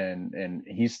time, and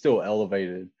he's still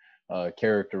elevated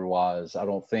character wise. I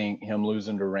don't think him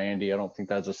losing to Randy, I don't think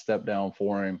that's a step down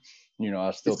for him.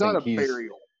 I still It's think not a he's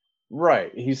burial.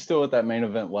 right. He's still at that main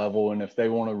event level, and if they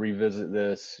want to revisit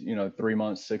this, 3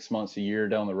 months, 6 months, a year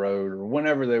down the road, or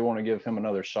whenever they want to give him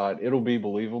another shot, it'll be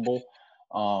believable.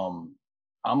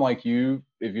 I'm like you.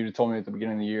 If you'd have told me at the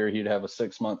beginning of the year he'd have a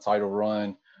 6-month title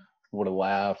run, would have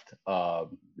laughed.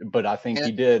 But I think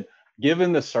he did.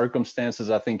 Given the circumstances,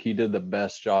 I think he did the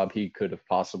best job he could have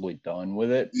possibly done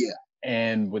with it. Yeah.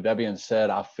 And with that being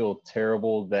said, I feel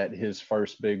terrible that his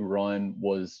first big run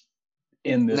was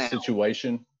in this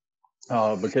situation.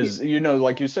 Because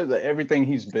like you said, that everything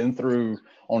he's been through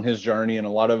on his journey, and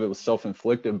a lot of it was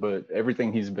self-inflicted, but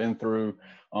everything he's been through,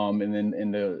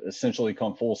 and to essentially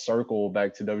come full circle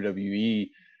back to WWE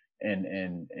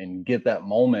and get that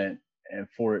moment, and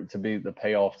for it to be the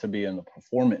payoff to be in the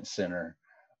Performance Center,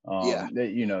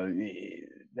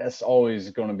 that's always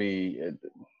going to be,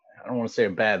 I don't want to say a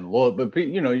bad look, but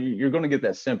you're going to get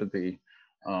that sympathy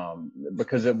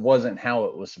because it wasn't how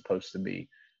it was supposed to be.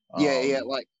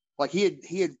 Like he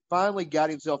had finally got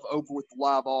himself over with the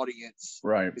live audience,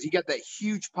 right? Because he got that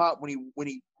huge pop when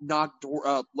he knocked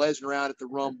Lesnar out at the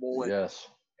Rumble,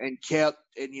 and kept,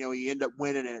 and he ended up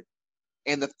winning it,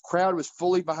 and the crowd was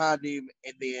fully behind him,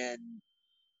 and then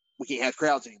we can't have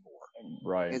crowds anymore,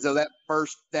 right? And so that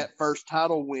first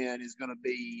title win is going to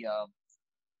be,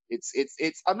 it's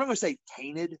I'm not going to say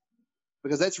tainted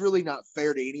because that's really not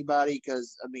fair to anybody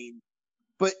because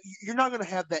but you're not going to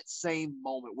have that same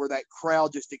moment where that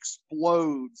crowd just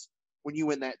explodes when you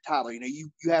win that title.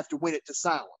 You have to win it to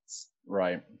silence.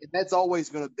 Right. And that's always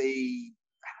going to be.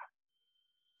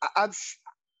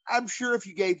 I'm sure if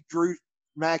you gave Drew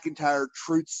McIntyre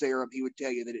truth serum, he would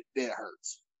tell you that it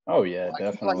hurts. Oh yeah,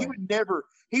 definitely.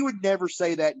 He would never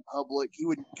say that in public. He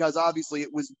would, because obviously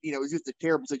it was just a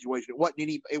terrible situation.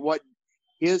 It wasn't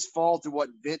his fault. It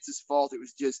wasn't Vince's fault. It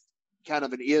was just kind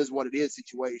of an is what it is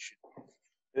situation.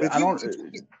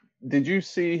 Did you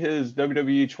see his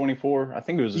WWE 24? I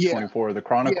think it was a 24, the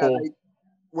Chronicle.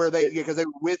 Because they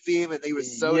were with him and he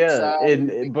was so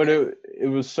excited. But it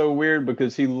was so weird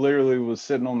because he literally was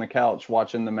sitting on the couch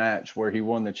watching the match where he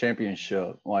won the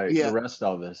championship, the rest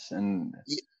of us, and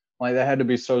like that had to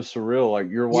be so surreal. Like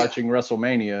you're watching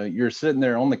WrestleMania, you're sitting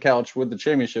there on the couch with the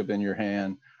championship in your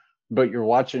hand, but you're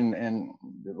watching, and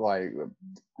like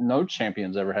no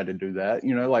champions ever had to do that.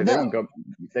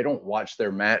 They don't watch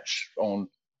their match on.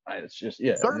 It's just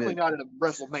certainly not in a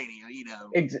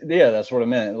WrestleMania. That's what I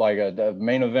meant. Like a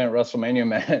main event WrestleMania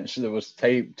match that was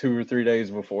taped 2 or 3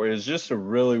 days before. It's just a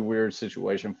really weird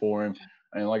situation for him.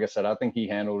 And like I said, I think he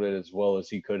handled it as well as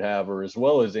he could have, or as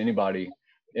well as anybody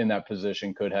in that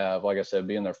position could have. Like I said,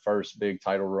 being their first big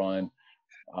title run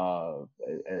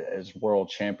as world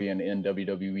champion in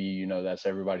WWE, that's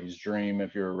everybody's dream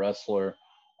if you're a wrestler.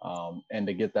 And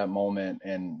to get that moment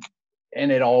and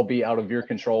it all be out of your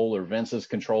control or Vince's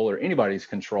control or anybody's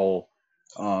control,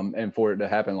 and for it to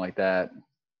happen like that,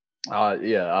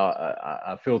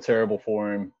 I feel terrible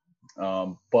for him.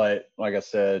 But like I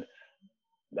said,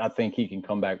 I think he can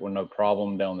come back with no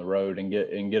problem down the road and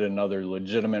get another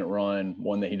legitimate run,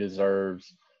 one that he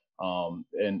deserves,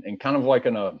 and kind of like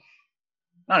not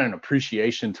an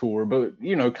appreciation tour, but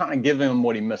kind of give him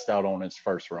what he missed out on his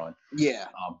first run. Yeah.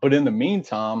 But in the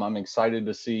meantime, I'm excited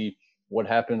to see what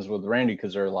happens with Randy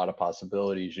because there are a lot of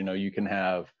possibilities. You can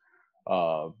have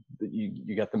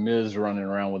you got the Miz running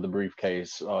around with the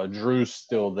briefcase. Drew's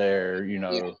still there.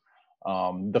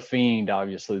 The Fiend,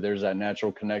 obviously, there's that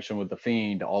natural connection with the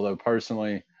Fiend. Although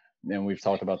personally, and we've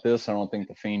talked about this, I don't think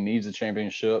the Fiend needs a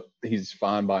championship. He's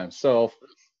fine by himself.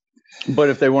 But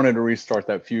if they wanted to restart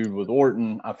that feud with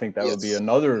Orton, I think that would be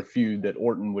another feud that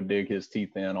Orton would dig his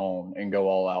teeth in on and go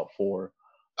all out for.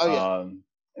 Oh yeah.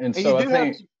 And so I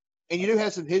think. And you do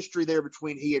have some history there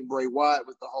between he and Bray Wyatt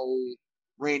with the whole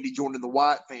Randy joining the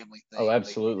Wyatt family thing. Oh,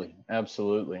 absolutely.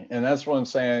 Absolutely. And that's what I'm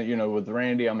saying, with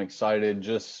Randy, I'm excited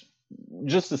just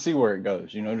to see where it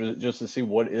goes, just to see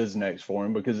what is next for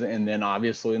him and then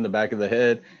obviously in the back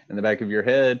of your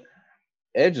head,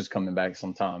 Edge is coming back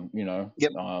sometime,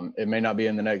 Yep. It may not be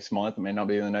in the next month, it may not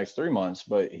be in the next 3 months,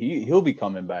 but he'll be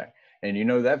coming back. And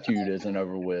that feud isn't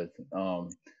over with.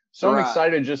 So I'm Right.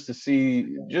 excited just to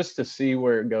see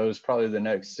where it goes, probably the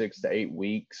next 6 to 8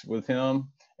 weeks with him,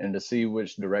 and to see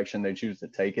which direction they choose to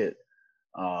take it.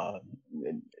 Uh,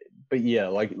 but yeah,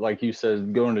 like you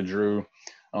said, going to Drew,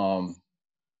 um,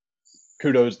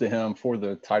 kudos to him for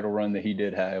the title run that he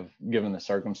did have, given the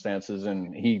circumstances,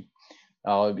 and he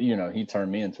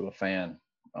turned me into a fan.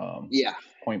 Yeah.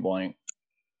 Point blank.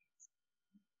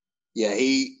 Yeah,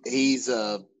 he's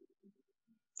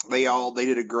they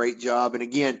did a great job. And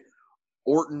again,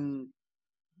 Orton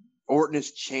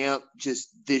as champ just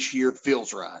this year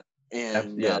feels right.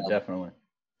 And Yeah, definitely.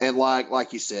 And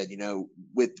like you said,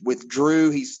 with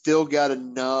Drew, he's still got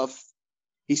enough.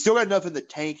 He's still got enough in the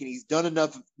tank, and he's done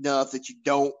enough that you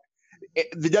don't.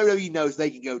 The WWE knows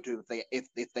they can go to him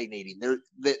if they need him.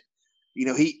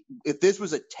 If this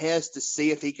was a test to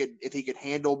see if he could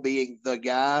handle being the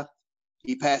guy,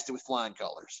 he passed it with flying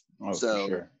colors. Oh, for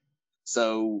sure.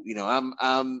 So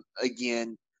I'm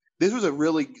again. This was a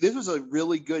really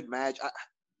good match.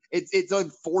 It's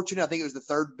unfortunate. I think it was the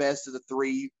third best of the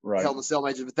three Hell in a Cell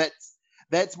matches, but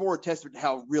that's more a testament to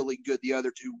how really good the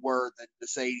other two were than to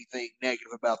say anything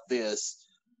negative about this.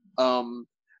 I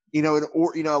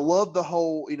love the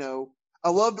whole. I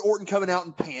loved Orton coming out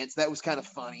in pants. That was kind of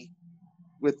funny.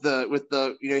 With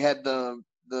the he had the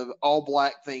all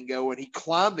black thing going. He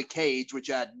climbed the cage, which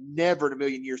I'd never in a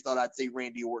million years thought I'd see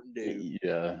Randy Orton do.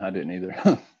 Yeah, I didn't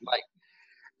either.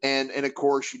 And of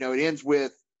course, it ends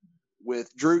with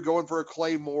Drew going for a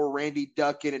Claymore, Randy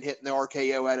ducking and hitting the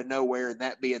RKO out of nowhere, and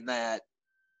that being that.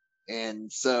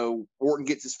 And so Orton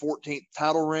gets his 14th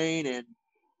title reign, and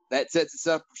that sets us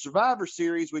up for Survivor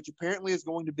Series, which apparently is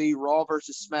going to be Raw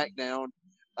versus SmackDown.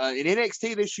 And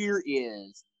NXT this year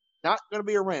is not going to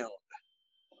be around.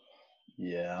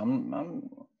 Yeah, I'm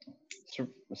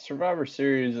Survivor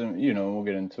Series, and we'll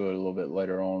get into it a little bit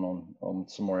later on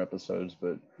some more episodes.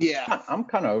 But yeah, I'm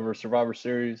kind of over Survivor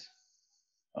Series.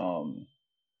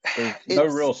 There's no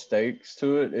real stakes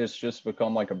to it. It's just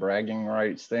become like a bragging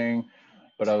rights thing.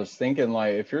 But I was thinking,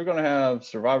 like, if you're gonna have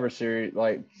Survivor Series,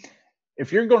 like,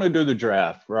 if you're gonna do the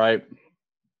draft, right?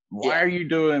 Why are you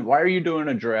doing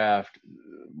a draft?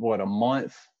 What, a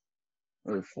month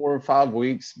or 4 or 5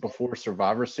 weeks before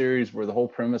Survivor Series, where the whole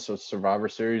premise of Survivor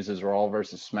Series is Raw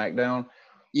versus SmackDown?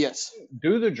 Yes.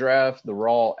 Do the draft, the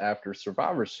Raw after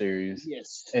Survivor Series.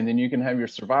 Yes. And then you can have your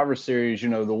Survivor Series,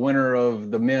 the winner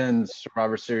of the men's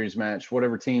Survivor Series match,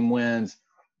 whatever team wins,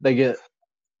 they get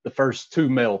the first 2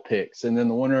 male picks. And then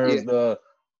the winner of the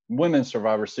women's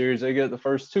Survivor Series, they get the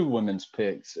first 2 women's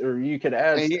picks. Or you could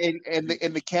add and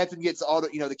the captain gets auto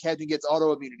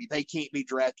immunity. They can't be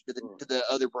drafted to the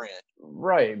other brand.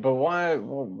 Right, but why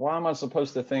am I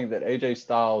supposed to think that AJ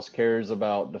Styles cares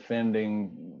about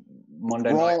defending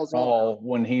Monday Night Raw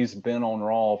when he's been on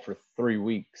Raw for 3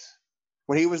 weeks?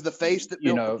 When he was the face that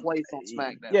built the place on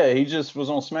SmackDown. Yeah, he just was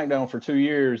on SmackDown for 2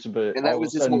 years, and that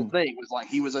was his whole thing. Was like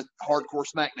he was a hardcore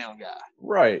SmackDown guy.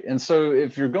 Right, and so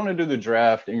if you're going to do the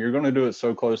draft and you're going to do it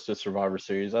so close to Survivor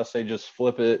Series, I say just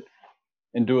flip it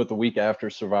and do it the week after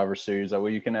Survivor Series. That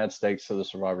way you can add stakes to the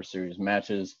Survivor Series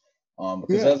matches.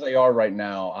 Because as they are right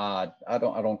now, I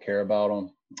don't care about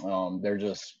them. They're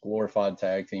just glorified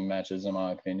tag team matches, in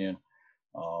my opinion,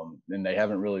 and they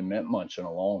haven't really meant much in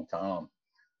a long time.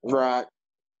 Right.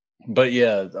 But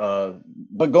yeah,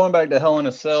 but going back to Hell in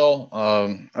a Cell,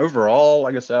 overall,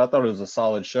 like I said, I thought it was a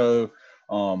solid show.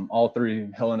 All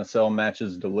 3 Hell in a Cell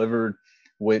matches delivered,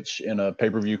 which in a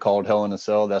pay-per-view called Hell in a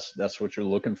Cell, that's what you're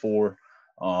looking for.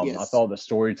 Yes. I thought the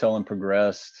storytelling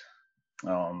progressed.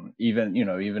 Even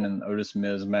in Otis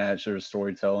Miz match, there's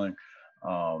storytelling.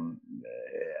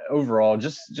 Overall,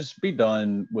 just be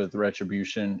done with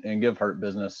Retribution and give Hurt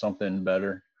Business something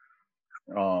better.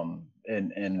 And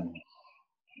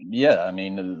yeah, I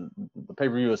mean the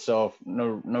pay-per-view itself,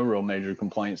 no real major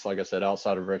complaints, like I said,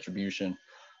 outside of Retribution.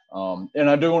 And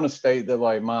I do want to state that,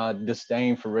 like, my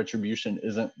disdain for Retribution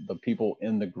isn't the people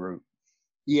in the group.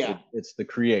 Yeah, it's the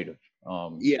creative. I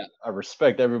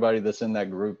respect everybody that's in that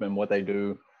group and what they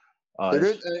do.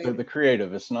 The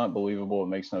creative, it's not believable. It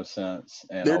makes no sense.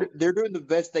 And they're doing the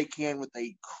best they can with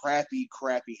a crappy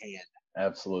hand.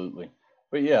 Absolutely.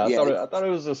 But yeah, I thought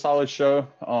it was a solid show.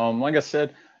 Like I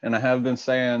said, and I have been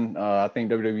saying, I think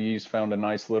WWE's found a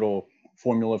nice little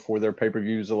formula for their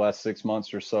pay-per-views the last 6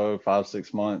 months or so,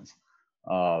 5-6 months.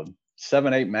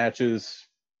 7-8 matches,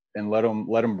 and let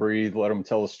them breathe, let them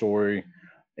tell a story,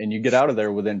 and you get out of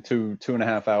there within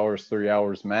 2.5 hours, 3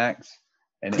 hours max,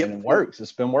 and it works.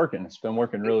 It's been working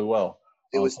really well.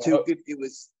 It was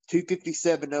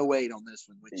 257.08 on this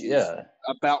one, which is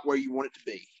about where you want it to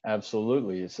be.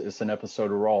 Absolutely, it's an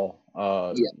episode of Raw.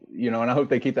 And I hope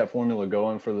they keep that formula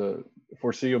going for the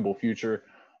foreseeable future.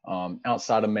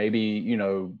 outside of maybe, you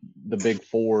know, the big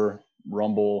four,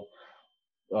 Rumble,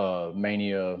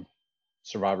 Mania,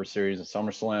 Survivor Series, and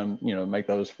SummerSlam, you know, make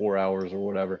those 4 hours or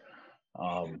whatever.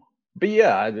 But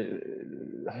yeah,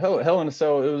 Hell in a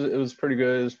Cell, it was pretty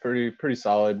good. It was pretty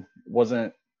solid.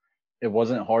 It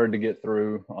wasn't hard to get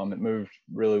through. It moved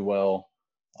really well.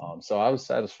 So I was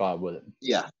satisfied with it.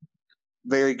 Yeah,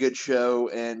 very good show,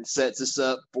 and sets us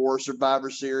up for Survivor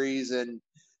Series and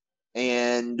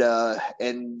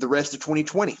the rest of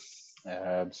 2020.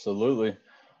 Absolutely.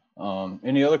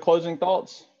 Any other closing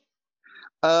thoughts?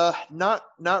 Not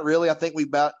really. I think we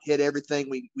about hit everything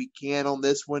we can on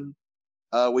this one.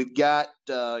 We've got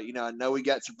I know we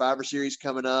got Survivor Series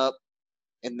coming up,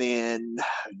 and then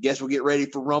I guess we'll get ready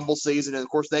for Rumble season, and of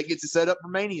course that gets us set up for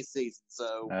Mania season.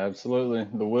 So absolutely,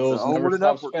 the wheels never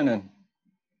stop spinning.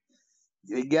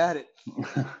 You got it.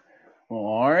 Well,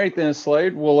 all right then,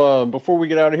 Slade. Well, before we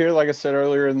get out of here, like I said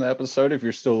earlier in the episode, if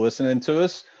you're still listening to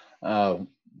us,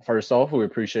 first off, we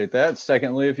appreciate that.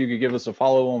 Secondly, if you could give us a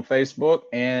follow on Facebook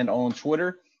and on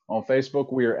Twitter. On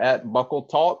Facebook, we are at Buckle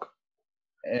Talk,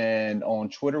 and on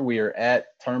Twitter, we are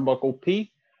at Turnbuckle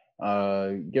P.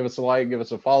 Give us a like, give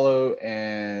us a follow,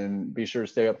 and be sure to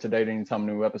stay up to date anytime a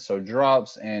new episode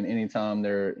drops, and anytime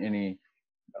there are any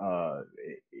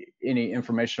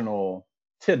informational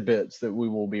tidbits that we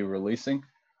will be releasing.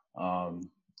 In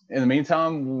the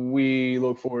meantime, we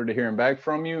look forward to hearing back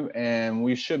from you, and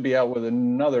we should be out with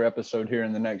another episode here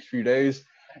in the next few days.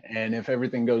 And if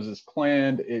everything goes as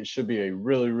planned, it should be a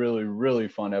really, really, really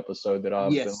fun episode that I've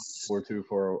been looking forward to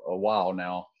for a while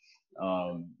now.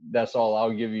 That's all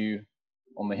I'll give you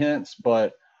on the hints,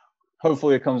 but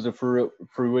hopefully it comes to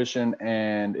fruition.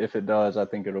 And if it does, I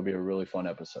think it'll be a really fun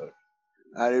episode.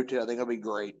 I do too. I think it'll be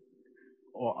great.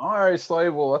 Well, all right,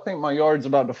 Slade. Well, I think my yard's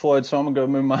about to flood, so I'm going to go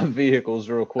move my vehicles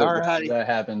real quick before that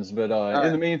happens. But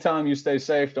in the meantime, you stay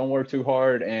safe. Don't work too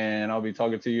hard, and I'll be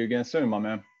talking to you again soon, my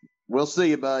man. We'll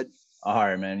see you, bud. All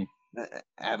right, man.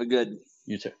 Have a good.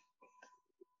 You too.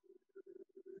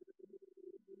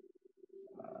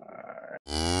 All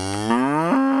right.